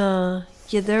 Yeah,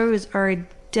 those are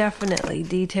definitely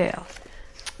detailed.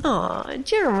 Aw,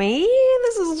 Jeremy,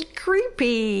 this is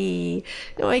creepy.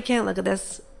 No, I can't look at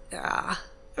this. I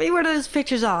mean, what are those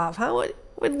pictures of, huh? What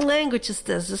What language is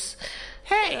this?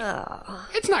 Hey,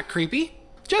 it's not creepy.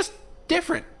 Just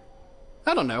different.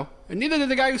 I don't know, and neither did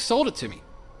the guy who sold it to me.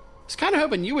 I was kind of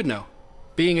hoping you would know,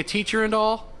 being a teacher and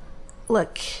all.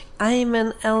 Look, I'm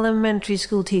an elementary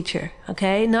school teacher,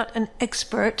 okay? Not an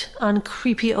expert on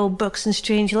creepy old books and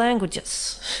strange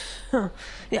languages.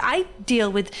 I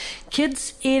deal with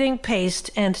kids eating paste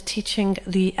and teaching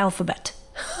the alphabet.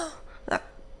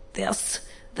 This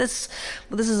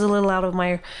is a little out of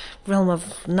my realm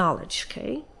of knowledge,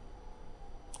 okay?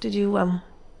 Did you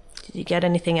get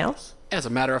anything else? As a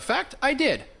matter of fact, I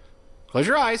did. Close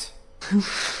your eyes.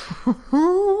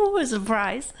 Ooh, a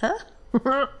surprise, huh?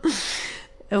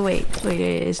 Oh, wait,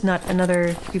 it's not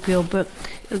another creepy old book,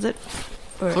 is it?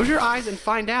 Or... Close your eyes and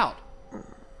find out.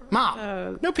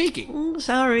 Mom, no peeking.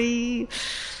 Sorry.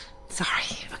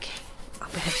 Okay. I'll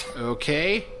bet.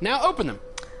 Okay, now open them.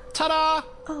 Ta-da!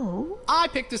 Oh. I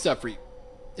picked this up for you.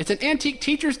 It's an antique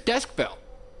teacher's desk bell.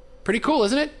 Pretty cool,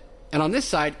 isn't it? And on this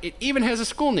side, it even has a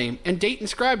school name and date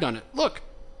inscribed on it. Look,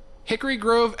 Hickory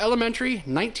Grove Elementary,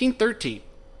 1913.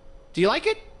 Do you like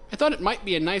it? I thought it might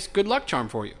be a nice good luck charm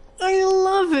for you. I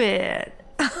love it.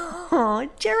 Oh,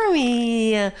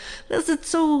 Jeremy, this is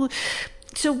so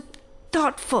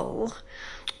thoughtful.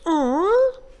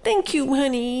 Oh, thank you,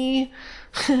 honey.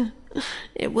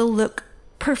 It will look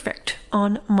perfect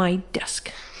on my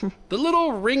desk. The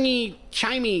little ringy,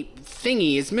 chimey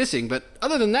thingy is missing, but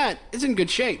other than that, it's in good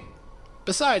shape.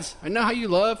 Besides, I know how you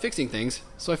love fixing things,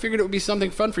 so I figured it would be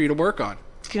something fun for you to work on.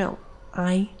 You know,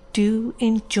 I do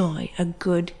enjoy a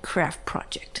good craft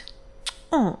project.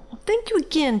 Oh, thank you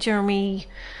again, Jeremy.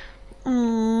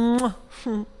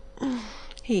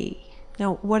 Hey,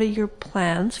 now what are your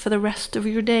plans for the rest of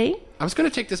your day? I was going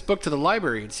to take this book to the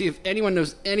library and see if anyone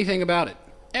knows anything about it.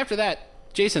 After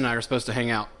that, Jason and I are supposed to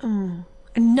hang out.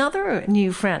 Another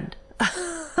new friend.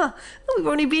 We've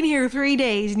only been here 3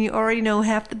 days and you already know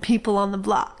half the people on the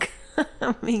block.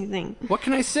 Amazing. What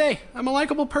can I say? I'm a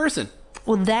likable person.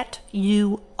 Well, that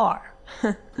you are.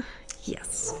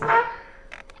 Yes.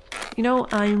 You know,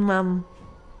 I'm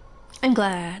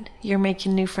glad you're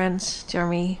making new friends,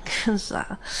 Jeremy, because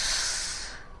I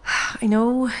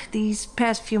know these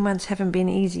past few months haven't been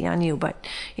easy on you, but,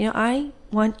 you know, I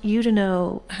want you to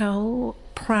know how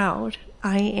proud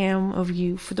I am of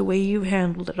you for the way you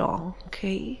handled it all,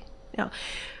 okay? Now,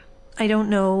 I don't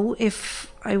know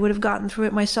if I would have gotten through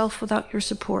it myself without your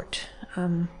support.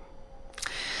 Yeah,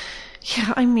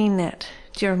 I mean that,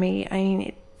 Jeremy. I mean,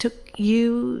 it took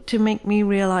you to make me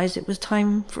realize it was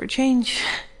time for a change.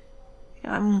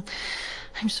 I'm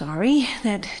sorry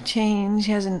that change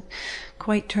hasn't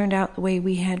quite turned out the way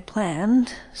we had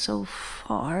planned so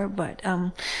far, but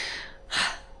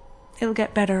it'll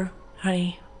get better,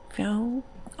 honey. You know,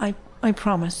 I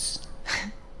promise.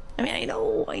 I mean, I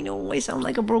know I sound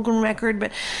like a broken record,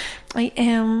 but I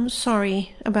am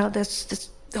sorry about this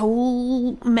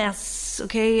whole mess,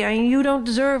 okay? You don't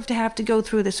deserve to have to go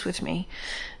through this with me.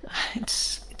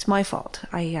 It's my fault.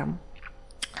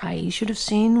 I should have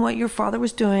seen what your father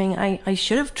was doing. I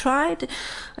should have tried.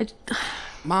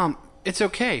 Mom, it's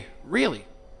okay. Really.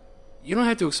 You don't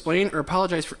have to explain or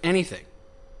apologize for anything.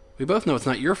 We both know it's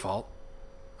not your fault.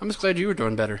 I'm just glad you were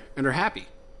doing better and are happy.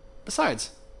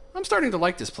 Besides, I'm starting to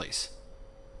like this place.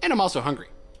 And I'm also hungry.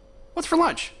 What's for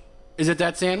lunch? Is it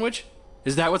that sandwich?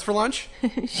 Is that what's for lunch?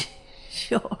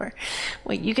 Sure.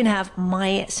 Well, you can have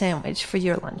my sandwich for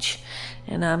your lunch.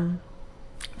 And,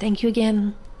 thank you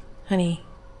again, honey,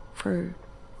 for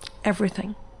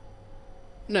everything.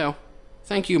 No,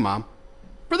 thank you, Mom.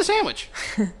 For the sandwich.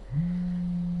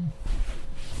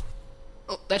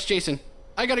 Oh, that's Jason.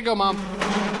 I gotta go, Mom.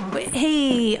 Wait,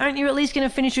 hey, aren't you at least gonna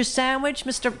finish your sandwich,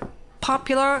 Mr.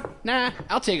 Popular? Nah,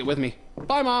 I'll take it with me.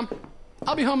 Bye, Mom.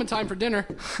 I'll be home in time for dinner.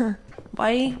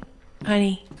 Bye,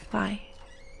 honey. Bye.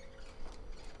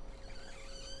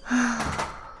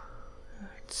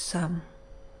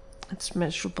 It's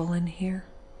miserable in here.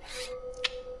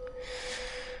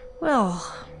 Well,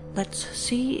 let's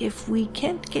see if we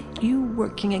can't get you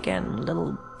working again,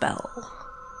 little Belle.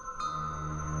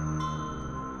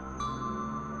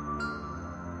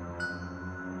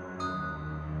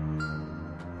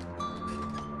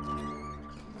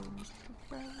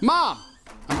 Mom!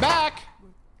 I'm back!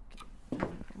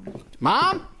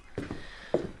 Mom?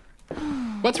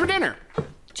 What's for dinner?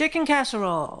 Chicken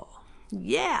casserole.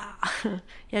 Yeah. Yeah,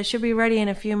 it should be ready in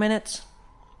a few minutes.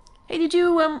 Hey, did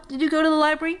you go to the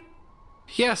library?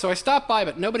 Yeah, so I stopped by,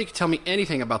 but nobody could tell me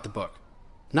anything about the book.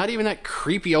 Not even that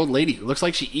creepy old lady who looks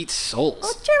like she eats souls.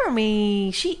 Oh,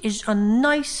 Jeremy, she is a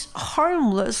nice,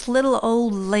 harmless little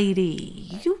old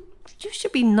lady. You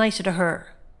should be nicer to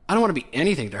her. I don't want to be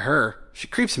anything to her. She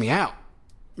creeps me out.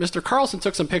 Mr. Carlson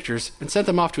took some pictures and sent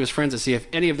them off to his friends to see if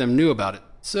any of them knew about it.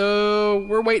 So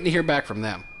we're waiting to hear back from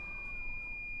them.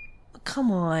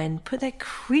 Come on, put that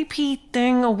creepy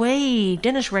thing away.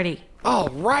 Dinner's ready. Oh,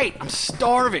 right. I'm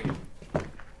starving.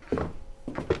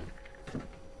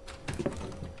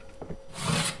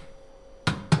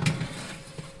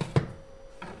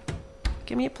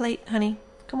 Give me a plate, honey.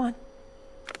 Come on.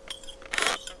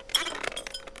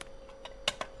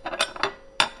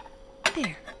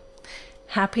 There.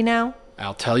 Happy now?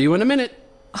 I'll tell you in a minute.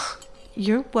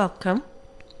 You're welcome.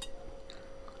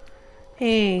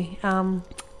 Hey,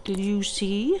 did you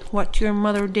see what your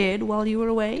mother did while you were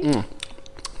away?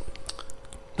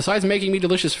 Besides making me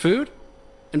delicious food?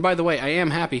 And by the way, I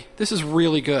am happy. This is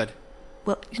really good.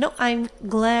 Well, I'm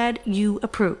glad you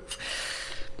approve.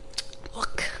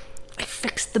 Look, I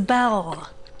fixed the bell.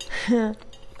 Yeah,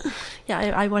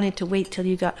 I wanted to wait till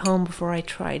you got home before I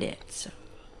tried it, so.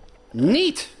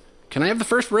 Neat! Can I have the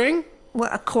first ring?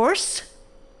 Well, of course.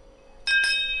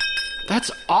 That's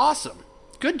awesome.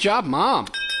 Good job, Mom.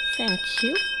 Thank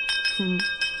you.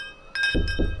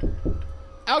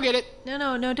 I'll get it.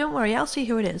 No, don't worry. I'll see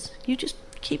who it is. You just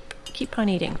keep on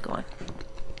eating. Go on.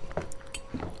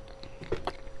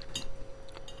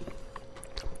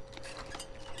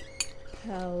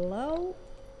 Hello?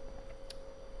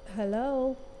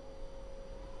 Hello?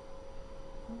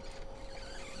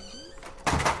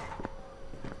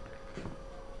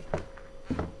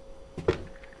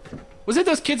 Was it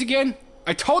those kids again?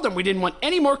 I told them we didn't want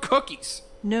any more cookies.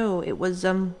 No, it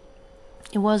wasn't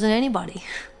anybody.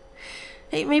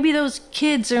 Hey, maybe those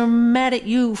kids are mad at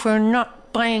you for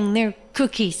not buying their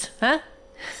cookies, huh?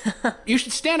 You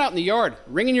should stand out in the yard,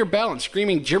 ringing your bell and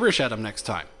screaming gibberish at them next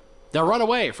time. They'll run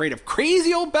away, afraid of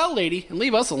crazy old bell lady, and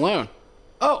leave us alone.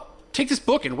 Oh, take this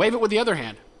book and wave it with the other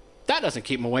hand. That doesn't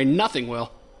keep them away, nothing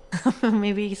will.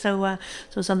 Maybe so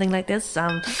something like this.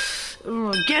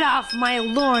 Get off my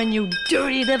lawn, you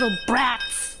dirty little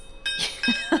brats!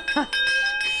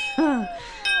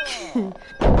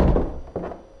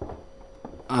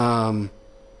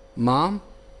 Mom?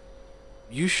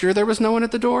 You sure there was no one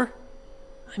at the door?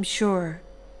 I'm sure.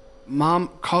 Mom,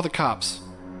 call the cops.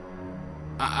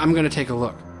 I'm gonna take a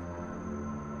look.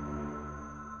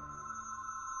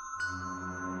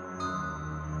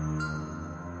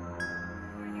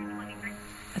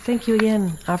 Thank you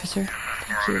again, officer.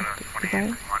 Thank you.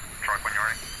 Goodbye.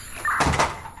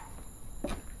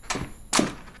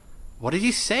 What did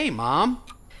he say, Mom?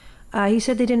 He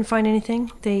said they didn't find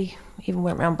anything. They even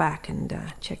went round back and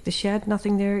checked the shed.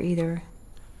 Nothing there either.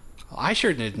 Well, I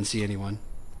sure didn't see anyone.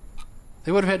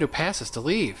 They would have had to pass us to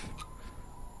leave.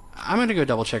 I'm gonna go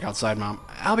double check outside, Mom.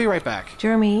 I'll be right back.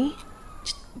 Jeremy,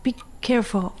 just be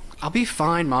careful. I'll be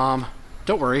fine, Mom.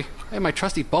 Don't worry. I have my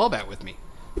trusty ball bat with me.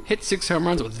 Hit 6 home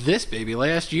runs with this baby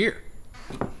last year.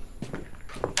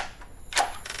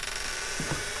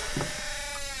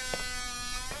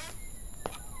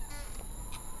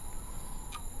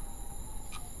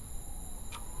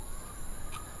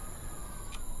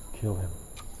 Kill him.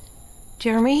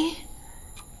 Jeremy?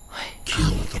 Kill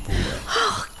the boy.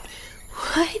 Oh,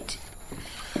 what?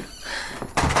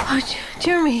 Oh,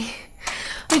 Jeremy,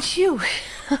 it's you.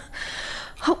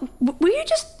 Oh, were you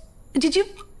just...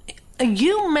 Are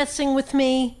you messing with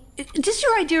me? Is this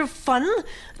your idea of fun?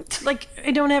 Like,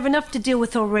 I don't have enough to deal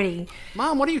with already.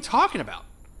 Mom, what are you talking about?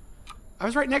 I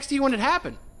was right next to you when it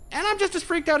happened, and I'm just as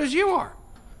freaked out as you are.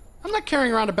 I'm not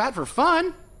carrying around a bat for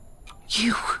fun.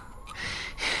 You're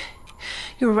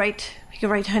right. You're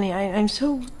right, honey. I'm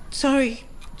so sorry,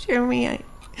 Jeremy.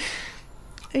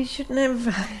 I shouldn't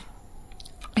have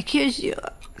accused you.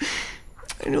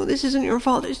 I know this isn't your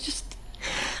fault. It's just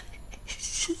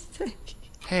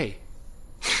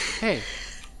Hey,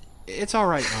 it's all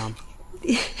right, Mom.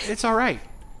 It's all right.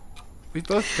 We've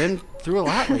both been through a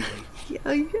lot lately.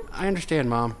 Yeah. I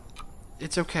understand, Mom.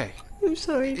 It's okay. I'm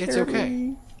sorry, It's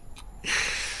Jeremy. okay.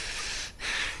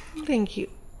 Thank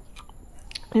you.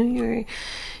 You're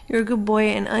a good boy,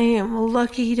 and I am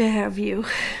lucky to have you.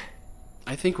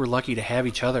 I think we're lucky to have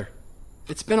each other.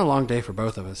 It's been a long day for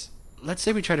both of us. Let's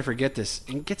say we try to forget this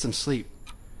and get some sleep.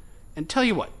 And tell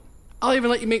you what, I'll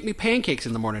even let you make me pancakes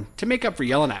in the morning to make up for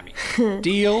yelling at me.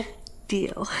 Deal?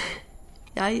 Deal.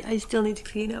 I still need to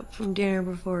clean up from dinner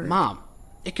before... Mom,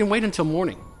 it can wait until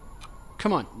morning.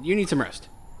 Come on, you need some rest.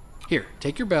 Here,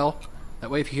 take your bell. That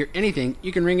way if you hear anything,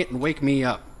 you can ring it and wake me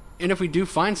up. And if we do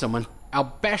find someone,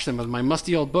 I'll bash them with my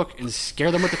musty old book and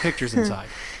scare them with the pictures inside.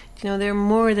 They're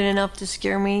more than enough to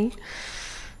scare me.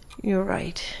 You're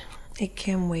right. It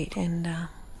can wait, and,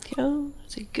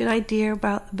 it's a good idea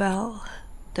about the bell.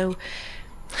 Though,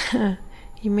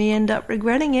 You may end up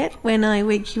regretting it when I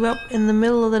wake you up in the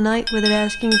middle of the night without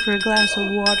asking for a glass of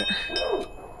water.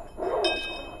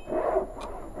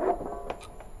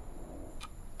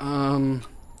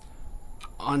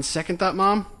 On second thought,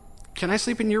 Mom, can I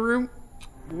sleep in your room?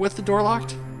 With the door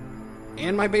locked?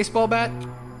 And my baseball bat?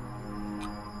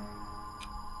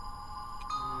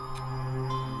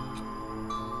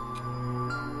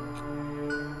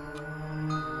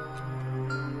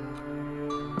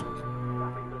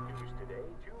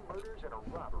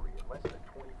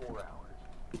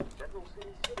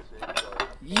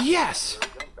 Yes!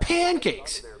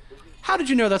 Pancakes! How did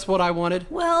you know that's what I wanted?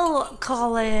 Well,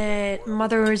 call it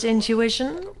mother's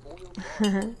intuition.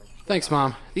 Thanks,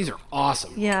 Mom. These are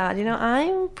awesome. Yeah,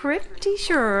 I'm pretty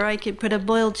sure I could put a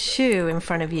boiled shoe in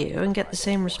front of you and get the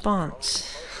same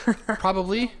response.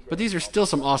 Probably, but these are still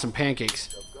some awesome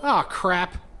pancakes. Aw,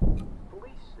 crap.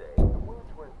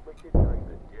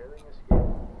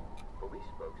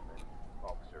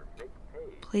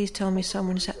 Please tell me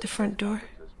someone's at the front door.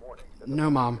 No,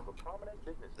 Mom.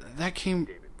 That came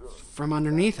from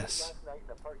underneath us.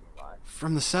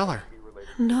 From the cellar.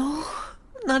 No,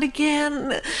 not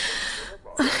again.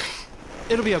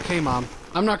 It'll be okay, Mom.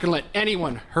 I'm not gonna let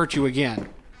anyone hurt you again.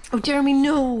 Oh, Jeremy,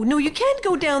 no, you can't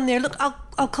go down there. Look,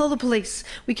 I'll call the police.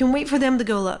 We can wait for them to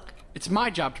go look. It's my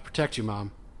job to protect you,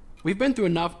 Mom. We've been through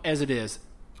enough as it is.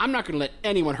 I'm not gonna let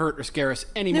anyone hurt or scare us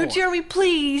anymore. No, Jeremy,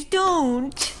 please,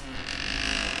 don't.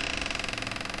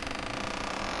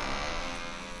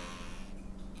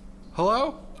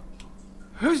 Hello?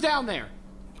 Who's down there?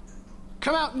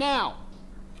 Come out now.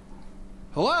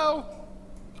 Hello?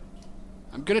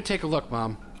 I'm gonna take a look,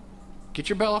 Mom. Get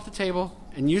your bell off the table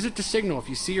and use it to signal if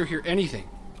you see or hear anything,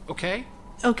 okay?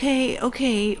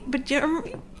 Okay, but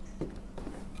Jeremy...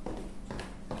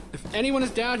 If anyone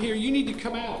is down here, you need to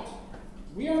come out.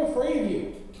 We are afraid of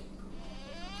you.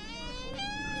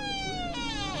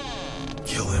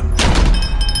 Kill him.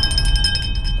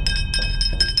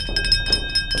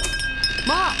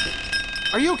 Mom!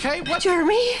 Are you okay? What?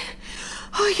 Jeremy?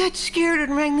 Oh, I got scared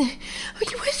and rang the...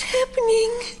 What's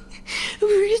happening?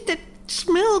 Where's that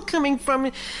smell coming from?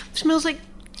 It smells like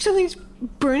something's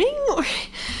burning? Or...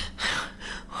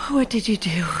 What did you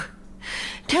do?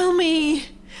 Tell me.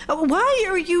 Why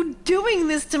are you doing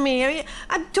this to me?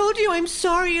 I've told you I'm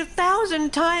sorry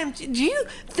 1,000 times. Do you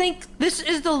think this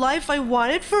is the life I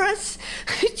wanted for us?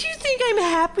 Do you think I'm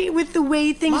happy with the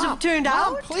way things have turned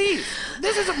out? Mom, please.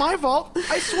 This isn't my fault.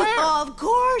 I swear. Of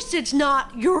course it's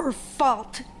not your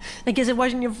fault. I guess it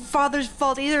wasn't your father's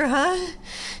fault either, huh?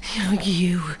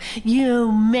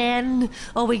 You men,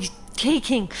 always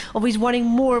taking, always wanting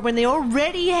more when they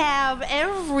already have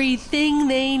everything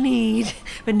they need.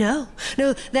 But no,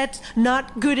 that's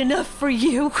not good enough for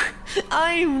you.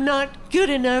 I'm not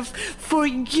good enough for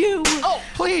you. Oh,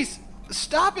 please,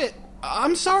 stop it.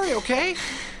 I'm sorry, okay?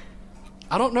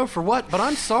 I don't know for what, but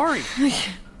I'm sorry.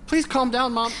 Please calm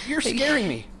down, Mom. You're scaring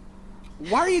me.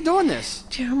 Why are you doing this?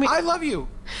 Jeremy. I love you.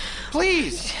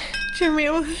 Please. Jeremy,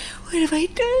 what have I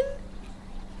done?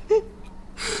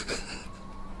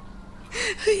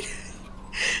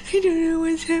 I don't know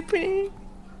what's happening.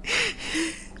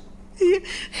 I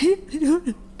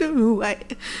don't know why.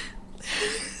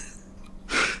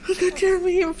 Look at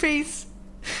Jeremy, your face.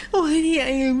 Oh, honey, I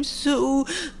am so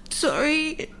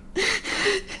sorry. Am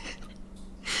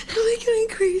I going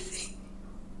crazy?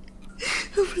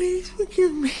 Oh, please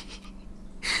forgive me.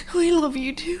 Oh, I love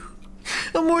you too.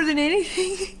 Oh, more than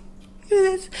anything.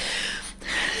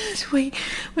 That's why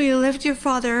you left your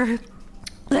father.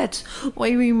 That's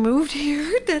why we moved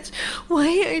here. That's why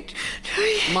I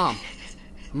try.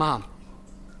 Mom,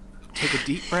 take a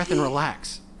deep breath and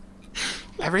relax.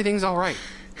 Everything's all right.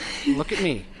 Look at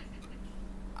me.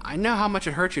 I know how much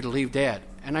it hurt you to leave Dad,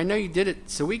 and I know you did it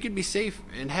so we could be safe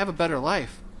and have a better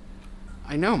life.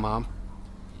 I know, Mom.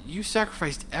 You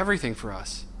sacrificed everything for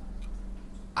us.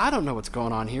 I don't know what's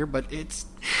going on here, but it's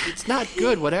not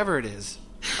good, whatever it is.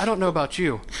 I don't know about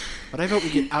you, but I hope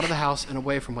we get out of the house and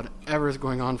away from whatever is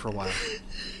going on for a while.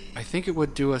 I think it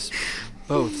would do us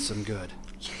both some good.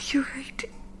 You're right.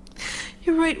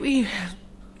 You're right. We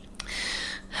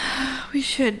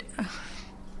should.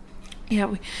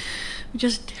 We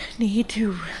just need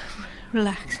to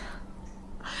relax.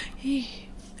 Yeah,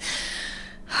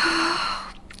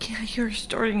 you're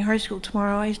starting high school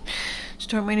tomorrow. I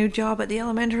start my new job at the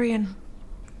elementary, and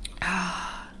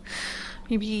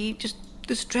maybe just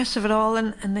the stress of it all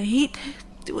and the heat,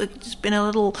 it's been a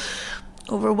little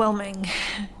overwhelming.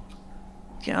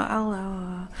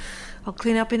 I'll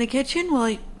clean up in the kitchen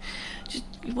while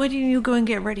why don't you go and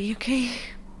get ready, okay?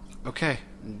 Okay.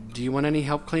 Do you want any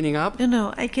help cleaning up?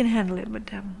 No, I can handle it,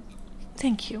 but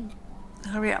thank you.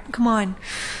 Hurry up, come on.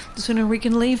 The sooner we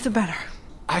can leave, the better.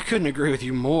 I couldn't agree with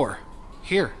you more.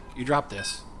 Here, you drop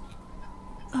this.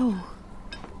 Oh,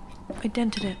 I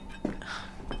dented it.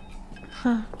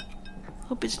 Huh.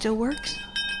 Hope it still works.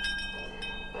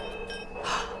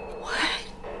 What?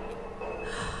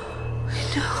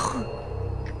 No.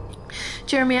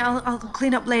 Jeremy, I'll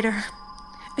clean up later.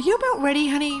 Are you about ready,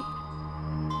 honey?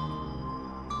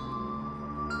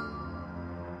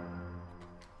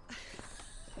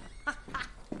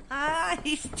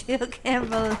 I still can't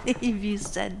believe you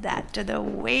said that to the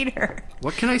waiter.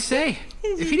 What can I say?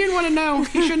 If he didn't want to know,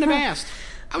 he shouldn't have asked.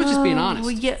 I was just being honest.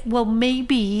 Well, yeah, well,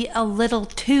 maybe a little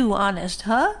too honest,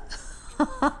 huh?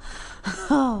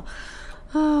 oh,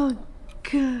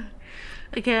 God.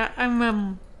 Okay,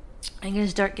 I'm gonna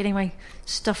start getting my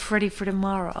stuff ready for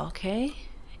tomorrow. Okay?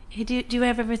 Hey, do you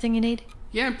have everything you need?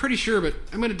 Yeah, I'm pretty sure, but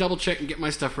I'm gonna double check and get my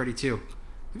stuff ready too.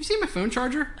 Have you seen my phone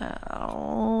charger?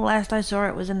 Last I saw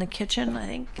it was in the kitchen, I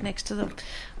think, next to the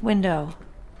window.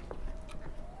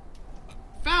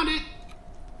 Found it!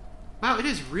 Wow, it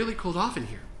is really cooled off in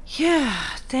here. Yeah,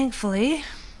 thankfully.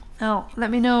 Now, let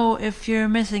me know if you're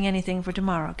missing anything for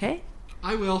tomorrow, okay?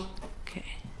 I will. Okay.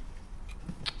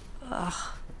 Ugh,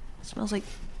 it smells like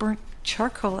burnt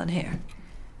charcoal in here.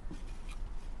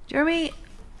 Jeremy,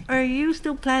 are you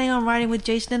still planning on riding with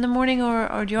Jason in the morning,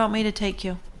 or do you want me to take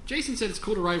you? Jason said it's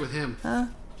cool to ride with him. Huh?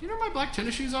 Do you know where my black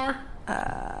tennis shoes are?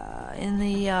 In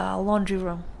the laundry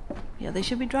room. Yeah, they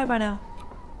should be dry by now.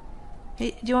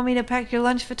 Hey, do you want me to pack your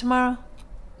lunch for tomorrow?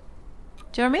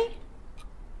 Jeremy?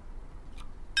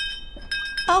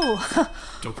 Oh!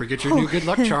 Don't forget your new good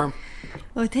luck charm.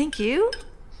 Oh, thank you.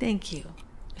 Thank you.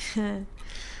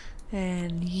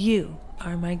 And you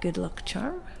are my good luck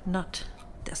charm, not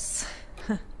this.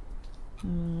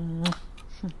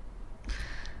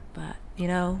 But, you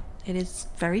know, it is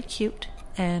very cute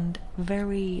and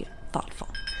very thoughtful.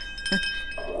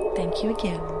 Thank you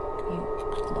again, you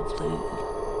lovely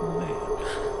man.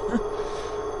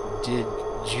 Did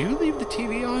you leave the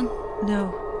TV on?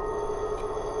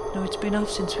 No, it's been off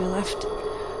since we left.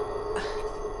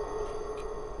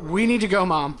 We need to go,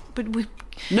 Mom. But we...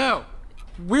 No!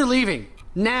 We're leaving.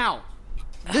 Now!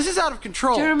 This is out of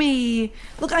control. Jeremy,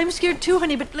 look, I'm scared too,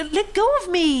 honey, but let go of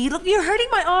me. Look, you're hurting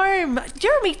my arm.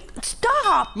 Jeremy,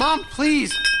 stop. Mom,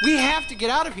 please. We have to get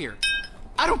out of here.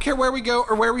 I don't care where we go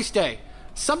or where we stay.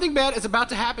 Something bad is about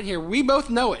to happen here. We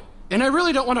both know it. And I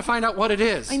really don't want to find out what it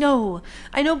is. I know,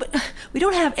 but we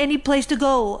don't have any place to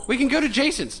go. We can go to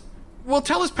Jason's. We'll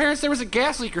tell his parents there was a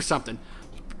gas leak or something.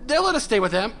 They'll let us stay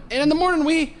with them. And in the morning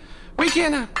we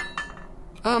can,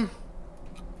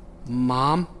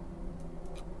 Mom?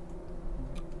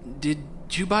 Did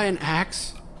you buy an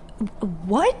axe?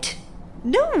 What?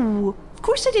 No, of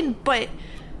course I didn't buy it.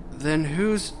 Then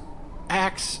whose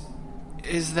axe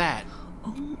is that?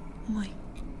 Oh my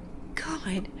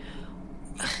God.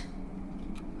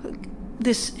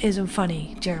 This isn't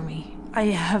funny, Jeremy. I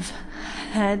have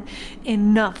had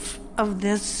enough of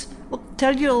this. Well,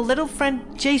 tell your little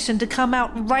friend Jason to come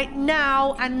out right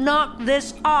now and knock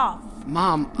this off.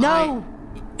 Mom, No!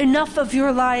 Enough of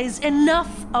your lies.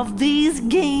 Enough of these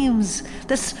games.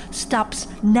 This stops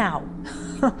now.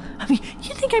 I mean,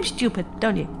 you think I'm stupid,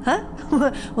 don't you? Huh?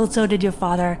 Well, so did your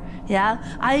father. Yeah?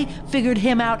 I figured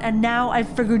him out, and now I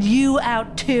figured you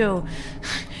out, too.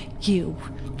 You,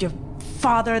 your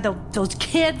father, those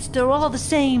kids, they're all the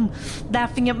same.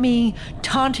 Laughing at me,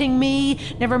 taunting me,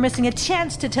 never missing a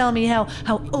chance to tell me how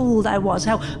old I was,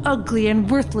 how ugly and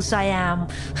worthless I am.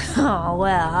 Oh,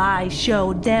 well, I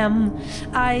showed them.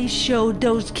 I showed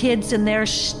those kids and their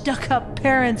stuck-up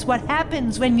parents what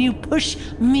happens when you push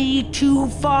me too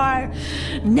far.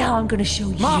 Now I'm gonna show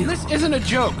you. Mom, this isn't a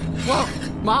joke. Whoa,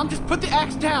 Mom, just put the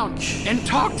axe down and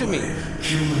talk to me.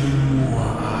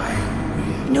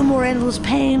 No more endless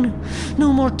pain.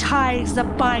 No more ties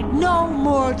that bind. No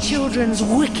more children's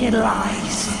wicked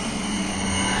lies.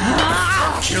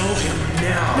 Kill him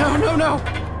now. No.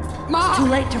 Mom! It's too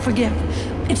late to forgive.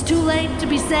 It's too late to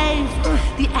be saved.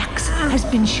 The axe has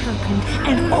been sharpened,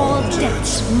 and all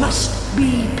debts must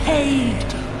be paid.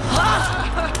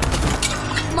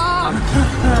 Mom!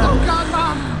 Oh, God,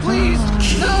 Mom! Please!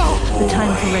 No! The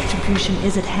time for retribution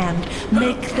is at hand.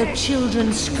 Make the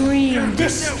children scream.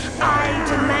 This I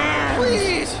demand.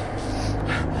 Please!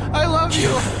 I love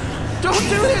you! Don't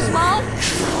do this, Mom!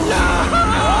 No!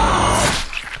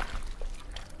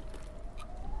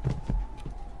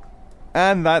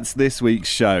 And that's this week's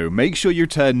show. Make sure you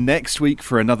return next week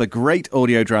for another great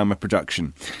audio drama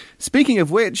production. Speaking of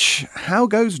which, how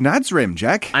goes Nadsrim,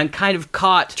 Jack? I'm kind of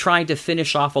caught trying to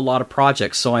finish off a lot of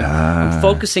projects, so I'm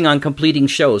focusing on completing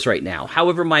shows right now.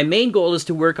 However, my main goal is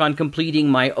to work on completing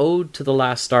my Ode to the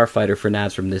Last Starfighter for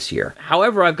Nadsrim this year.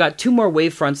 However, I've got 2 more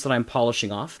wavefronts that I'm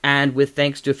polishing off, and with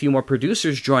thanks to a few more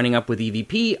producers joining up with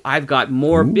EVP, I've got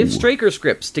more Biff Straker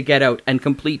scripts to get out and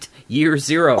complete Year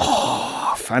 0.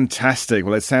 Oh, fantastic.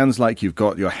 Well, it sounds like you've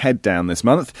got your head down this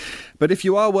month. But if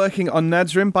you are working on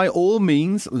Nadsrim, by all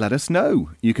means, let us know.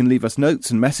 You can leave us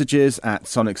notes and messages at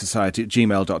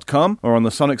sonicsociety@gmail.com or on the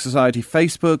Sonic Society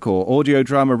Facebook or audio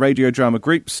drama, radio drama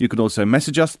groups. You can also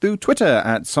message us through Twitter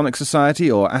at Sonic Society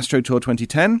or AstroTour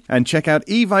 2010 and check out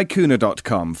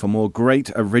evicuna.com for more great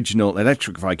original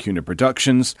Electric Vicuna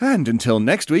productions. And until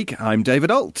next week, I'm David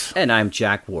Alt. And I'm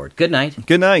Jack Ward. Good night.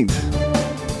 Good night.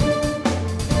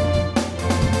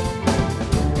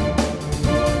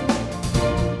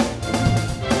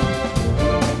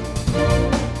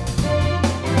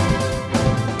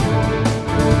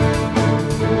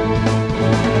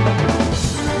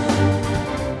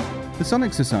 The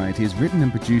Sonic Society is written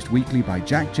and produced weekly by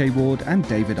Jack J. Ward and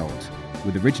David Alt,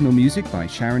 with original music by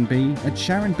Sharon B. at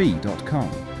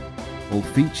sharonb.com. All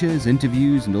features,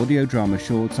 interviews, and audio drama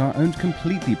shorts are owned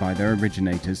completely by their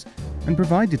originators and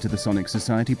provided to the Sonic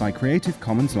Society by Creative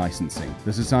Commons licensing.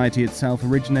 The Society itself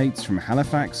originates from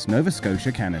Halifax, Nova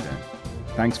Scotia, Canada.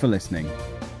 Thanks for listening.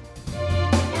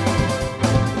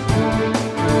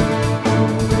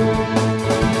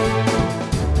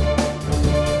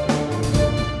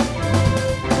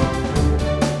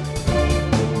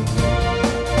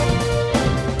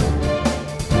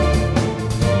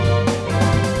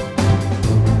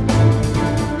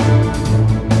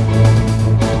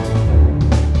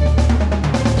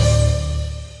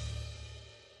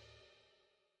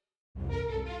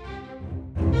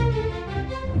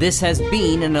 This has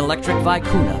been an Electric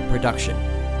Vicuna production.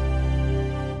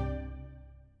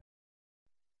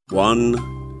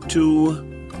 1,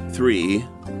 2, 3,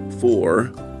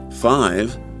 4,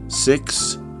 5,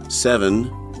 6,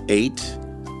 7, 8,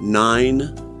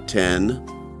 9, 10,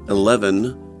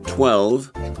 11,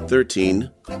 12,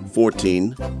 13,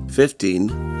 14,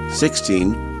 15,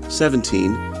 16,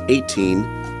 17,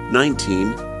 18,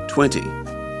 19, 20.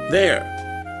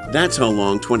 There! That's how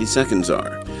long 20 seconds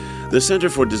are. The Center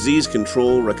for Disease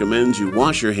Control recommends you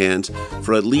wash your hands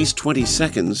for at least 20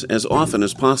 seconds as often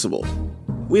as possible.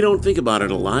 We don't think about it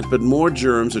a lot, but more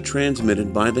germs are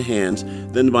transmitted by the hands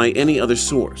than by any other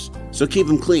source, so keep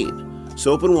them clean.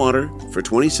 Soap and water for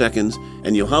 20 seconds,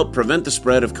 and you'll help prevent the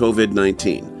spread of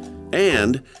COVID-19.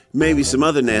 And maybe some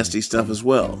other nasty stuff as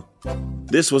well.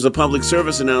 This was a public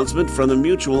service announcement from the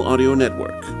Mutual Audio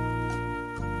Network.